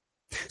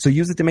 So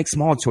use it to make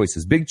small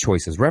choices, big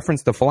choices.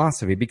 Reference the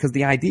philosophy, because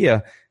the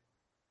idea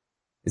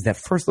is that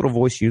first little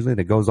voice usually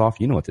that goes off,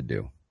 you know what to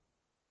do.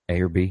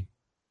 A or B,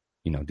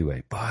 do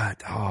A.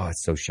 But,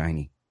 it's so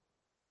shiny.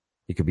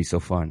 It could be so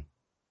fun.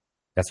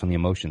 That's when the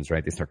emotions,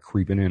 right? They start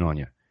creeping in on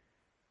you.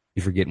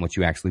 You're forgetting what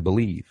you actually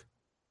believe.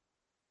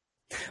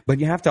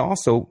 But you have to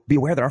also be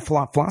aware that our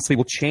philosophy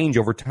will change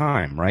over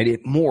time, right?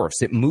 It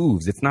morphs, it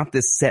moves. It's not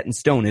this set in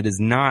stone. It is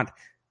not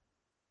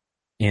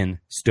in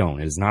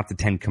stone. It is not the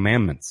 10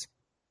 Commandments.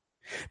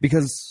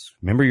 Because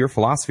remember your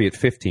philosophy at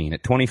 15,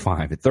 at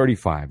 25, at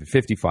 35, at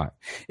 55.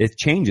 It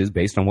changes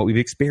based on what we've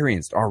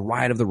experienced. Our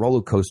ride of the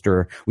roller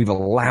coaster, we've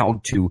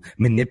allowed to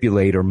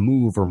manipulate or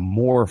move or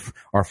morph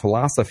our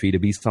philosophy to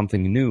be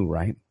something new,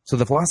 right? So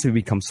the philosophy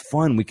becomes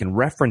fun. We can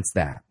reference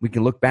that. We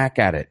can look back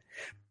at it.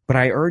 But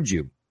I urge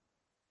you,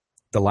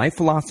 the life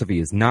philosophy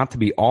is not to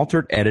be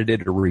altered,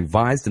 edited, or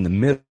revised in the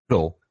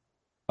middle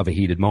of a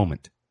heated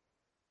moment.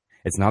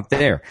 It's not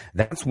there.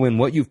 That's when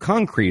what you've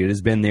concreted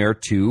has been there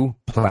to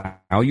plow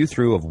you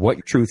through of what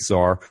your truths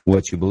are,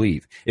 what you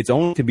believe. It's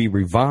only to be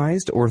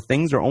revised, or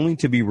things are only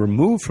to be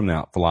removed from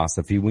that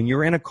philosophy when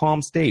you're in a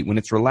calm state. When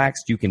it's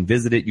relaxed, you can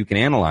visit it, you can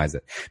analyze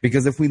it.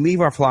 Because if we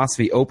leave our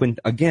philosophy open,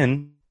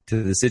 again,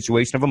 to the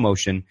situation of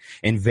emotion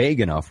and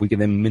vague enough, we can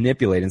then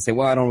manipulate and say,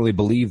 well, I don't really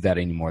believe that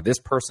anymore. This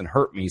person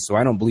hurt me, so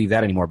I don't believe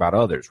that anymore about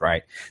others,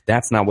 right?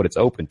 That's not what it's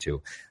open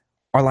to.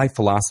 Our life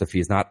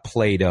philosophy is not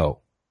Play-Doh.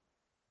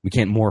 We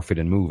can't morph it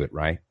and move it,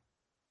 right?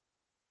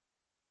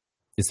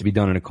 It's to be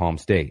done in a calm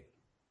state.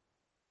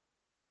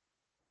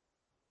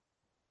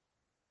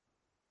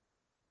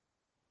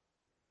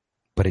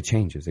 But it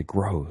changes. It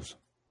grows.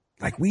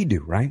 Like we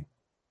do, right?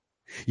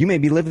 You may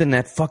be living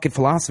that fucking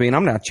philosophy, and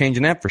I'm not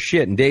changing that for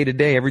shit. And day to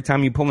day, every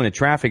time you pull into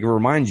traffic, it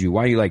reminds you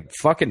why you like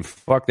fucking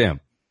fuck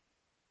them.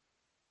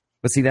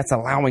 But see, that's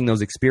allowing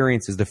those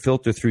experiences to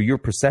filter through your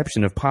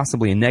perception of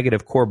possibly a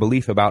negative core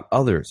belief about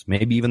others,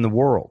 maybe even the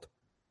world.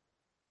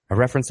 I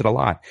reference it a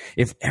lot.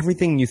 If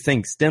everything you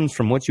think stems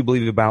from what you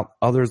believe about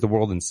others, the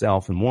world, and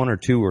self, and one or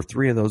two or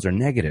three of those are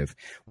negative,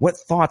 what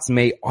thoughts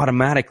may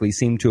automatically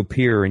seem to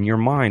appear in your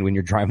mind when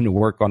you're driving to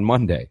work on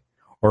Monday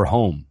or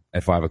home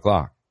at 5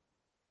 o'clock?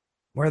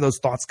 Where are those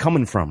thoughts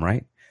coming from,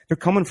 right? They're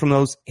coming from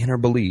those inner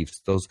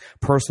beliefs, those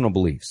personal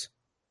beliefs.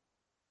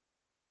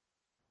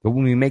 But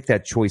when we make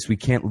that choice, we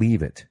can't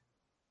leave it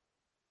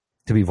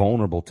to be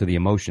vulnerable to the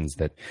emotions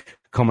that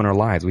come in our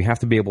lives. We have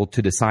to be able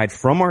to decide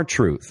from our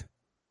truth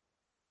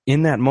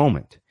in that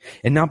moment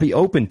and not be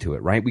open to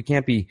it, right? We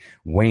can't be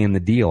weighing the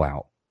deal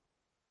out.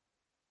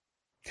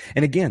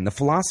 And again, the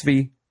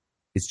philosophy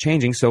is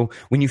changing. So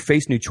when you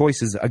face new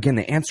choices, again,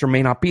 the answer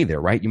may not be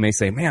there, right? You may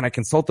say, man, I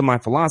consulted my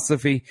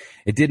philosophy.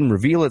 It didn't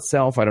reveal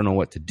itself. I don't know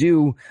what to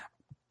do.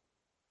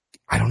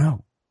 I don't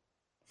know.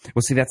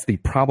 Well, see, that's the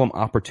problem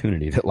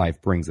opportunity that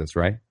life brings us,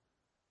 right?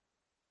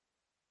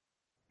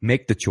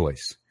 Make the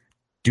choice.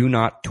 Do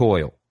not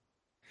toil.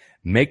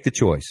 Make the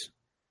choice.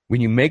 When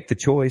you make the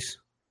choice,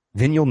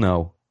 then you'll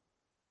know.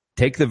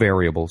 Take the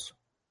variables,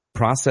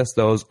 process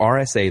those,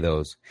 RSA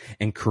those,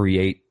 and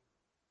create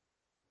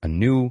a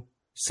new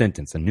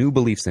sentence, a new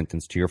belief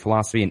sentence to your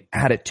philosophy and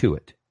add it to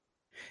it.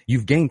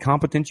 You've gained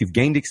competence, you've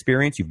gained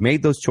experience, you've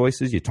made those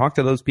choices, you talked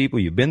to those people,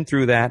 you've been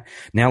through that.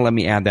 Now let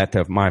me add that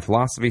to my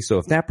philosophy. So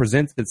if that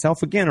presents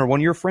itself again, or one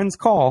of your friends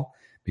call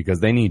because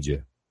they need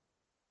you,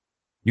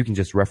 You can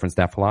just reference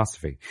that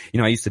philosophy.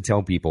 I used to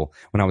tell people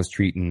when I was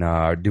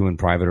doing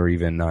private or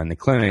even in the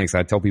clinics,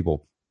 I'd tell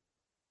people,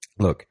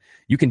 look,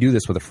 you can do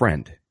this with a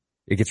friend.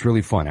 It gets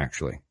really fun,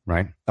 actually,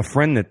 right? A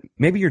friend that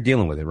maybe you're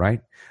dealing with it,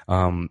 right?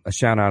 A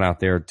shout out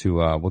there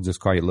to, we'll just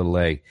call you little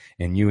A,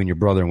 and you and your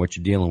brother and what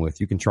you're dealing with.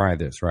 You can try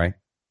this, right?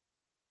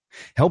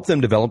 Help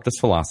them develop this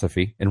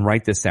philosophy and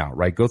write this out,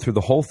 right? Go through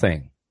the whole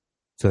thing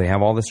so they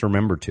have all this to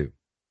remember to.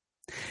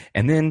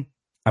 And then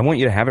I want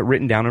you to have it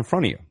written down in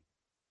front of you.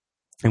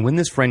 And when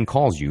this friend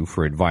calls you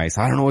for advice,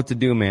 I don't know what to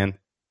do, man.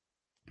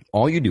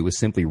 All you do is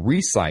simply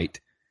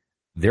recite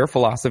their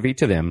philosophy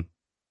to them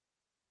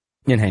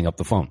and hang up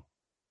the phone.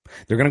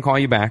 They're going to call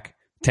you back,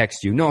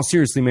 text you. No,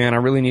 seriously, man, I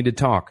really need to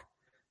talk.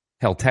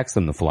 Hell, text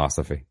them the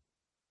philosophy.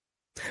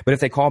 But if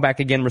they call back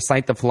again,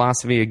 recite the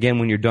philosophy again.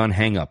 When you're done,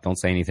 hang up. Don't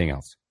say anything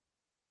else.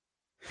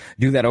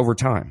 Do that over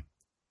time.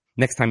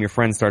 Next time your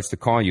friend starts to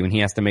call you and he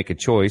has to make a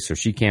choice, or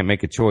she can't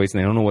make a choice and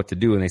they don't know what to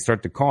do and they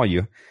start to call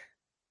you,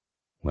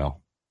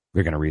 well,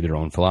 they're going to read their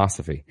own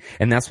philosophy.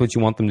 And that's what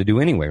you want them to do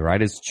anyway,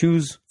 right? Is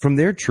choose from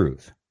their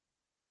truth.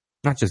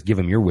 Not just give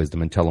them your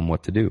wisdom and tell them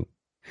what to do.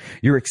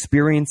 Your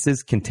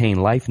experiences contain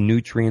life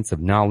nutrients of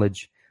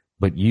knowledge,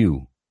 but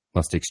you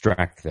must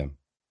extract them.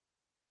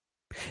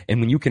 And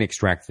when you can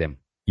extract them,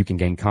 you can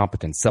gain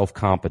competence,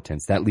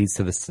 self-competence. That leads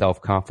to the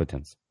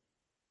self-confidence.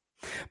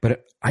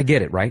 But I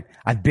get it, right?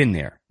 I've been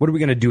there. What are we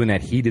going to do in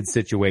that heated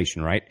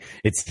situation, right?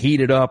 It's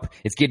heated up.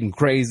 It's getting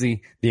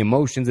crazy. The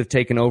emotions have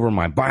taken over.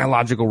 My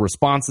biological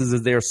responses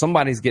is there.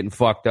 Somebody's getting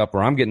fucked up,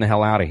 or I'm getting the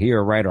hell out of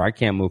here, right? Or I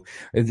can't move.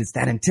 It's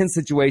that intense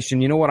situation.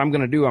 You know what I'm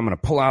going to do? I'm going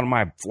to pull out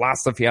my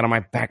philosophy out of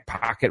my back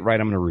pocket, right?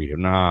 I'm going to read it.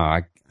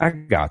 Nah, I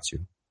got you.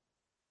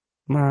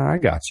 Nah, I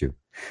got you.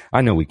 I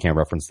know we can't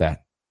reference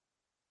that.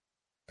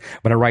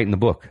 But I write in the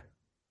book.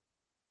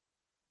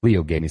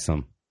 Leo gave me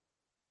some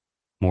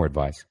more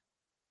advice.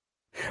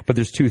 But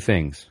there's two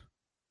things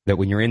that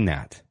when you're in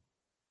that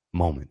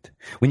moment,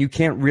 when you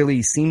can't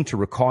really seem to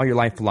recall your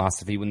life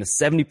philosophy, when the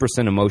 70%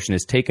 emotion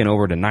is taken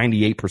over to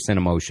 98%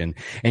 emotion,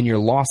 and you're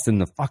lost in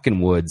the fucking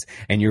woods,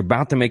 and you're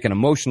about to make an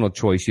emotional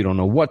choice, you don't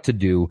know what to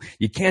do,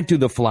 you can't do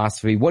the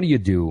philosophy, what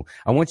do?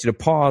 I want you to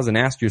pause and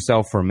ask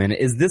yourself for a minute,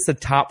 is this a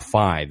top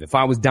 5? If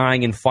I was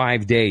dying in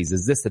 5 days,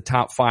 is this a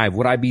top 5?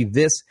 Would I be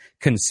this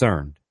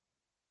concerned?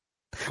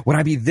 Would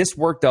I be this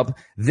worked up,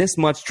 this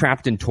much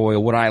trapped in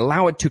toil? Would I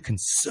allow it to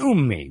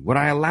consume me? Would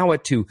I allow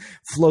it to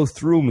flow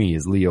through me,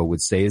 as Leo would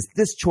say? Is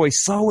this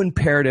choice so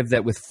imperative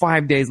that with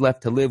 5 days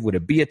left to live, would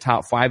it be a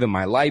top 5 in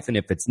my life? And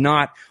if it's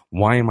not,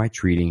 why am I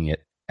treating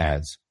it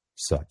as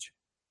such?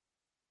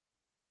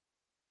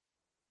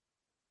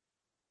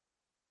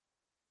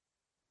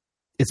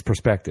 It's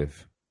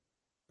perspective.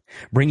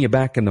 Bring you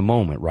back in the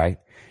moment, right?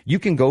 You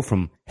can go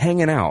from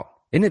hanging out.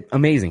 Isn't it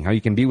amazing how you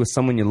can be with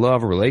someone you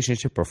love, a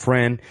relationship, a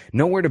friend,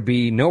 nowhere to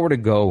be, nowhere to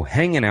go,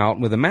 hanging out,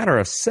 with a matter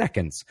of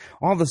seconds,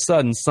 all of a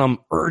sudden some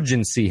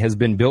urgency has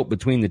been built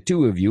between the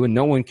two of you, and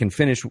no one can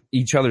finish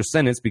each other's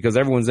sentence because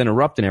everyone's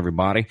interrupting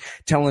everybody,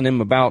 telling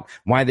them about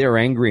why they're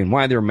angry and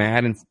why they're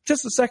mad. And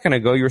just a second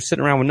ago, you were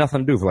sitting around with nothing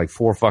to do for like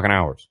 4 fucking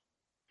hours.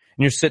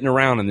 And you're sitting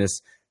around in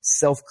this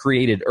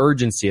self-created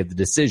urgency of the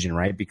decision,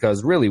 right?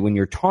 Because really, when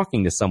you're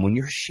talking to someone,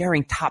 you're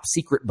sharing top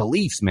secret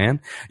beliefs,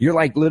 man. You're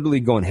like literally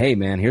going, hey,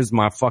 man, here's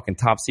my fucking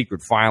top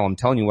secret file. I'm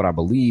telling you what I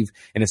believe.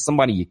 And if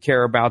somebody you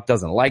care about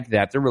doesn't like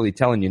that, they're really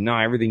telling you, no,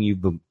 everything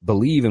you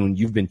believe and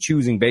you've been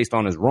choosing based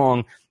on is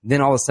wrong.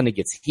 Then all of a sudden it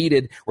gets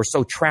heated. We're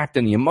so trapped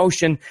in the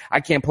emotion. I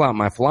can't pull out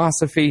my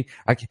philosophy.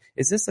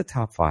 Is this a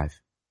top 5?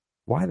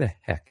 Why the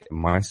heck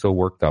am I so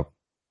worked up?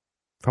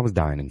 If I was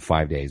dying in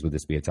 5 days, would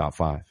this be a top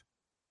 5?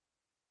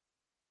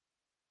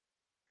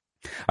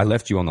 I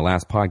left you on the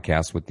last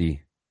podcast with the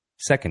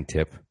second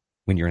tip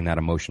when you're in that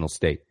emotional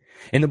state.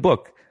 In the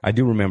book, I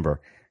do remember,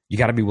 you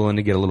got to be willing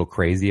to get a little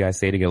crazy, I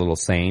say, to get a little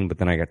sane, but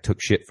then I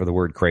took shit for the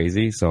word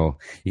crazy. So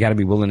you got to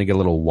be willing to get a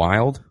little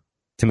wild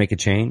to make a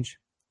change.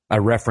 I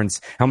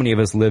reference how many of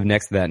us live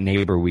next to that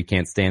neighbor we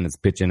can't stand that's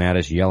bitching at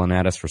us, yelling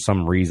at us for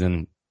some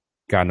reason.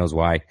 God knows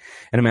why.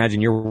 And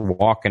imagine you're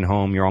walking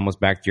home, you're almost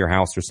back to your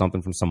house or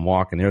something from some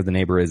walk, and there the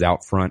neighbor is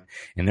out front,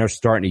 and they're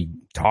starting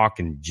to talk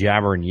and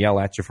jabber and yell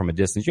at you from a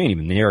distance. You ain't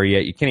even there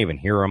yet. You can't even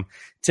hear them.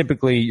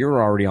 Typically,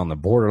 you're already on the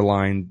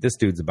borderline. This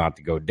dude's about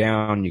to go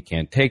down. You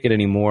can't take it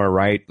anymore,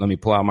 right? Let me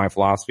pull out my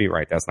philosophy,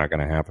 right? That's not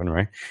going to happen,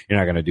 right? You're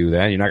not going to do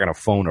that. You're not going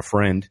to phone a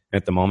friend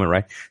at the moment,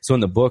 right? So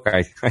in the book,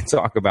 I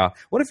talk about,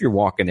 what if you're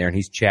walking there and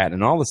he's chatting,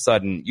 and all of a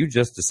sudden you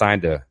just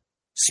decide to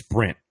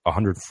sprint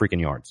 100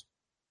 freaking yards.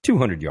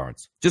 200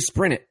 yards. Just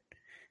sprint it.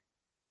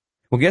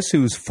 Well, guess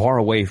who's far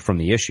away from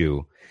the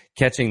issue,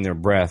 catching their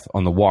breath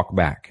on the walk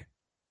back?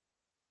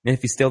 And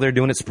if he's still there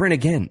doing it, sprint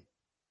again.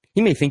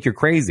 He may think you're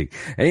crazy.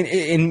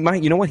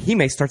 And you know what? He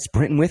may start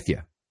sprinting with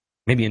you.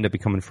 Maybe end up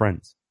becoming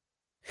friends.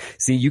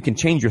 See, you can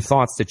change your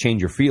thoughts to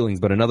change your feelings,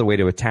 but another way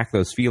to attack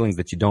those feelings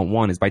that you don't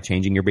want is by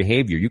changing your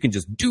behavior. You can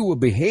just do a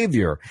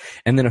behavior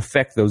and then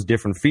affect those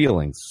different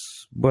feelings.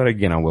 But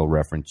again, I will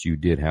reference, you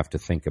did have to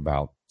think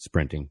about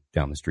sprinting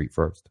down the street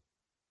first.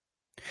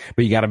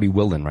 But you got to be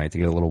willing, right, to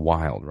get a little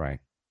wild, right?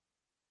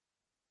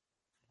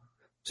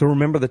 So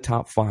remember the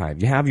top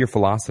 5. You have your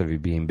philosophy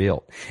being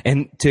built.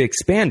 And to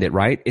expand it,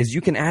 right, is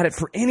you can add it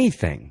for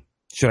anything.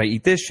 Should I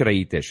eat this? Should I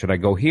eat this? Should I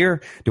go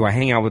here? Do I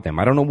hang out with them?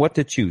 I don't know what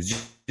to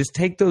choose. Just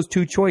take those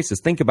 2 choices.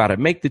 Think about it.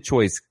 Make the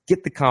choice.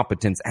 Get the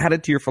competence. Add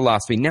it to your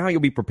philosophy. Now you'll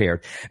be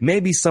prepared.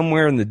 Maybe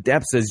somewhere in the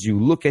depths as you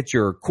look at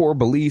your core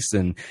beliefs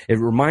and it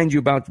reminds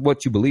you about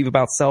what you believe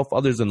about self,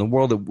 others in the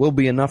world, it will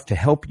be enough to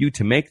help you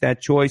to make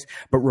that choice.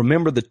 But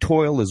remember, the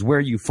toil is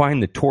where you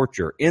find the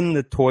torture. In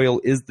the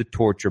toil is the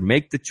torture.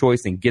 Make the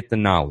choice and get the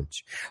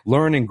knowledge.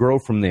 Learn and grow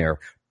from there.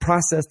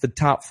 Process the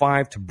top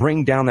 5 to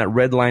bring down that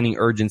redlining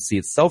urgency.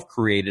 It's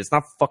self-created. It's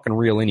not fucking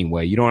real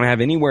anyway. You don't have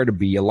anywhere to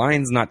be. A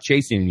lion's not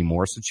chasing you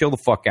anymore, so chill the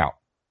fuck out.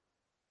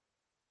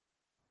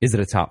 Is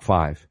it a top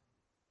 5?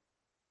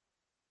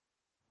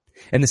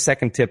 And the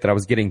second tip that I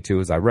was getting to,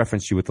 as I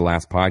referenced you with the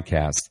last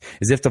podcast,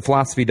 is if the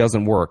philosophy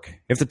doesn't work,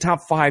 if the top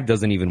 5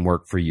 doesn't even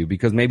work for you,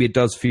 because maybe it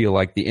does feel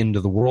like the end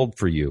of the world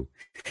for you,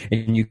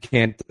 and you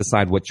can't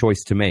decide what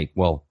choice to make.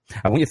 Well,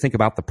 I want you to think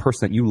about the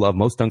person that you love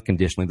most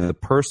unconditionally, the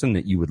person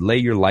that you would lay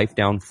your life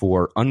down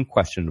for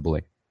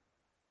unquestionably.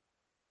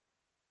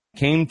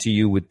 Came to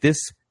you with this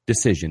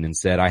decision and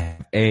said, I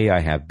have A,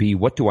 I have B,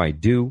 what do I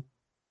do?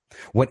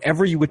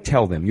 Whatever you would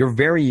tell them, your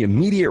very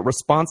immediate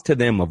response to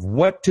them of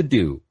what to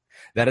do,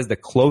 that is the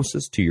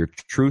closest to your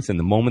truth in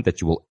the moment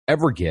that you will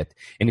ever get.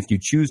 And if you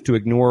choose to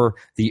ignore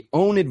the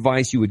own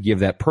advice you would give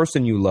that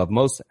person you love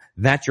most,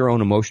 that's your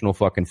own emotional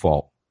fucking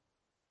fault.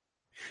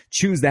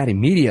 Choose that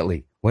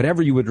immediately.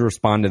 Whatever you would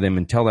respond to them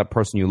and tell that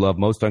person you love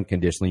most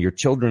unconditionally. Your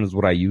children is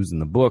what I use in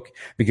the book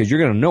because you're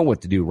going to know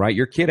what to do, right?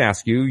 Your kid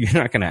asks you, you're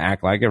not going to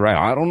act like it, right?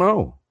 I don't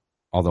know.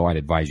 Although I'd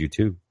advise you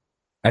to.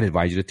 I'd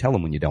advise you to tell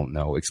them when you don't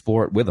know.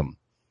 Explore it with them.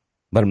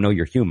 Let them know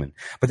you're human.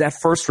 But that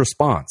first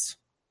response,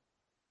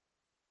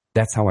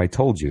 that's how I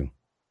told you.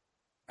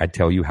 I'd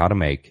tell you how to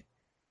make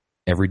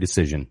every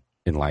decision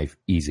in life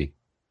easy.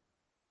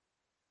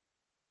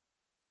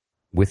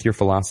 With your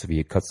philosophy,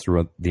 it cuts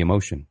through the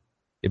emotion.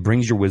 It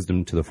brings your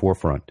wisdom to the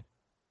forefront.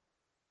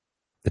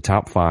 The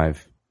top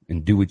 5,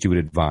 and do what you would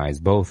advise.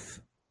 Both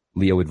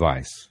Leo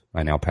advice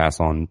I now pass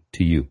on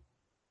to you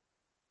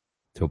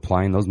to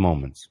apply in those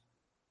moments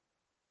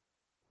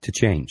to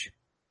change.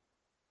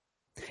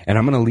 And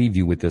I'm going to leave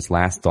you with this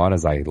last thought,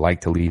 as I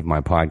like to leave my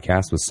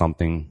podcast with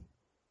something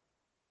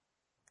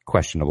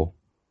questionable.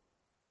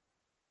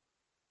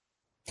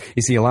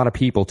 You see, a lot of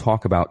people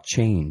talk about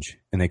change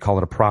and they call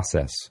it a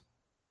process.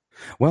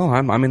 Well,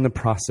 I'm in the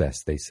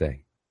process, they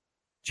say.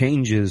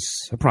 Change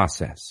is a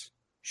process.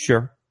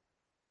 Sure.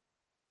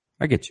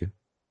 I get you.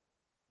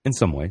 In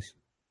some ways.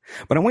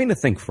 But I want you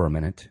to think for a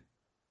minute.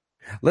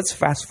 Let's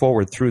fast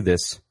forward through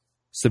this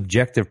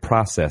subjective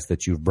process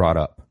that you've brought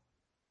up.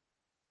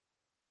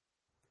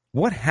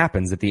 What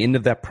happens at the end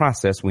of that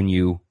process when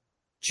you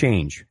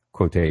change,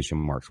 quotation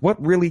marks?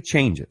 What really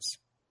changes?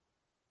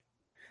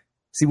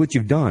 See, what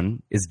you've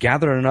done is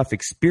gather enough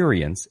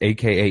experience,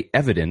 aka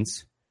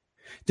evidence,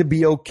 to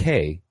be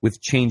okay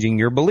with changing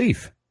your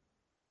belief.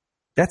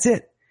 That's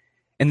it.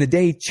 And the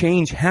day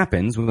change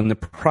happens, when the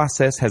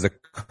process has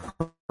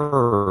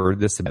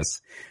occurred,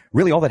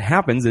 really all that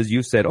happens is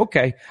you said,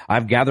 okay,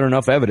 I've gathered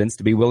enough evidence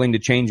to be willing to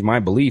change my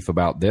belief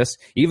about this,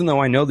 even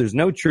though I know there's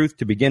no truth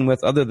to begin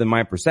with other than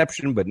my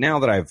perception. But now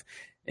that I've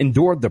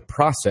endured the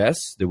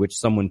process to which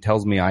someone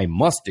tells me I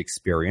must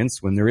experience,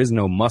 when there is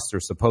no must or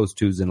supposed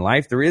to's in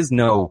life, there is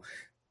no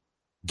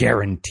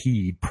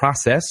guaranteed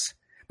process.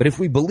 But if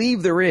we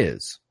believe there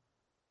is,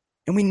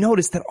 and we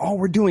notice that all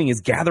we're doing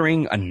is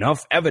gathering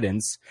enough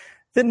evidence,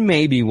 then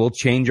maybe we'll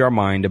change our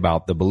mind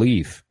about the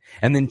belief.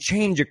 And then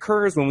change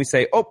occurs when we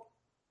say, oh,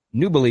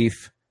 new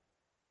belief,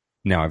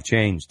 now I've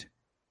changed.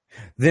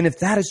 Then if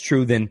that is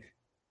true, then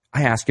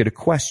I ask you to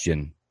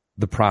question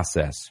the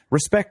process.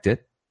 Respect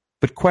it,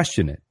 but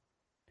question it.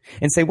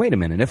 And say, wait a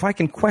minute, if I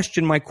can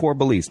question my core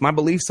beliefs, my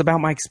beliefs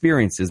about my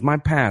experiences, my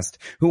past,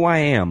 who I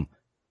am,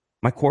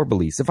 my core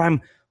beliefs, if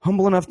I'm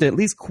humble enough to at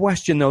least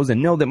question those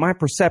and know that my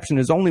perception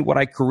is only what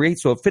I create,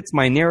 so it fits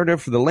my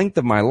narrative for the length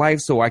of my life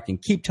so I can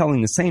keep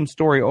telling the same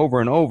story over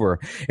and over.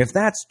 If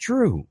that's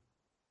true,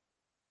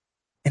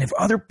 and if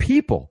other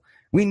people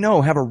we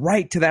know have a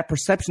right to that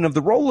perception of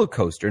the roller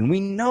coaster, and we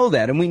know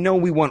that, and we know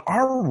we want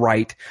our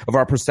right of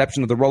our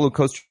perception of the roller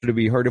coaster to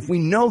be heard, if we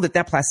know that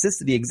that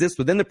plasticity exists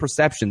within the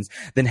perceptions,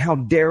 then how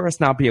dare us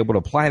not be able to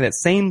apply that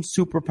same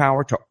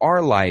superpower to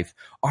our life,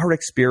 our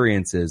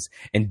experiences,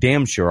 and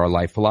damn sure our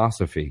life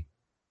philosophy.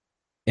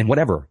 And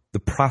whatever the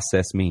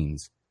process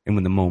means, and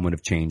when the moment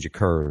of change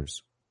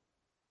occurs.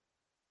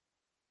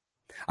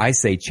 I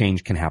say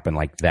change can happen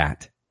like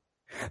that.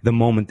 The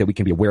moment that we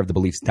can be aware of the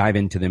beliefs, dive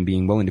into them,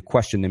 being willing to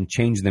question them,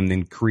 change them,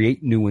 then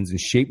create new ones and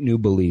shape new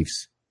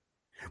beliefs.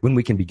 When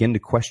we can begin to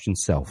question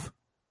self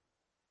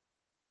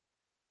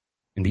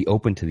and be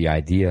open to the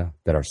idea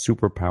that our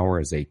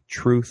superpower is a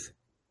truth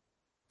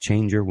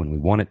changer when we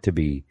want it to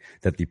be,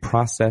 that the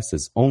process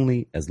is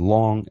only as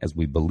long as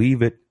we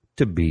believe it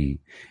to be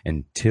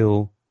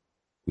until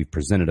we've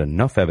presented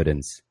enough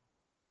evidence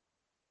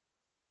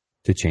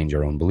to change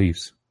our own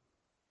beliefs.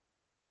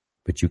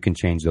 But you can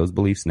change those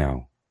beliefs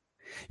now.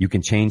 You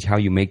can change how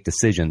you make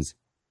decisions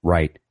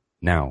right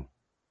now.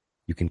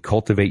 You can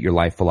cultivate your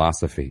life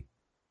philosophy.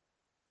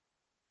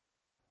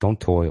 Don't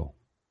toil.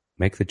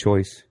 Make the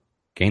choice.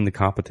 Gain the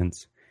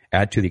competence.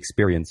 Add to the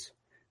experience.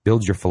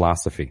 Build your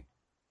philosophy.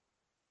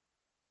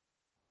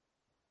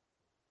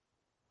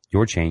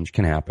 Your change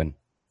can happen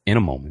in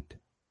a moment,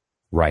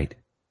 right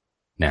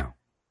now.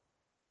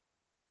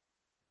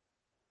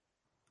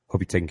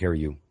 Hope you're taking care of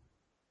you.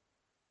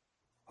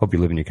 Hope you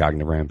live in your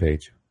cognitive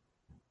rampage.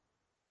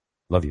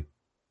 Love you.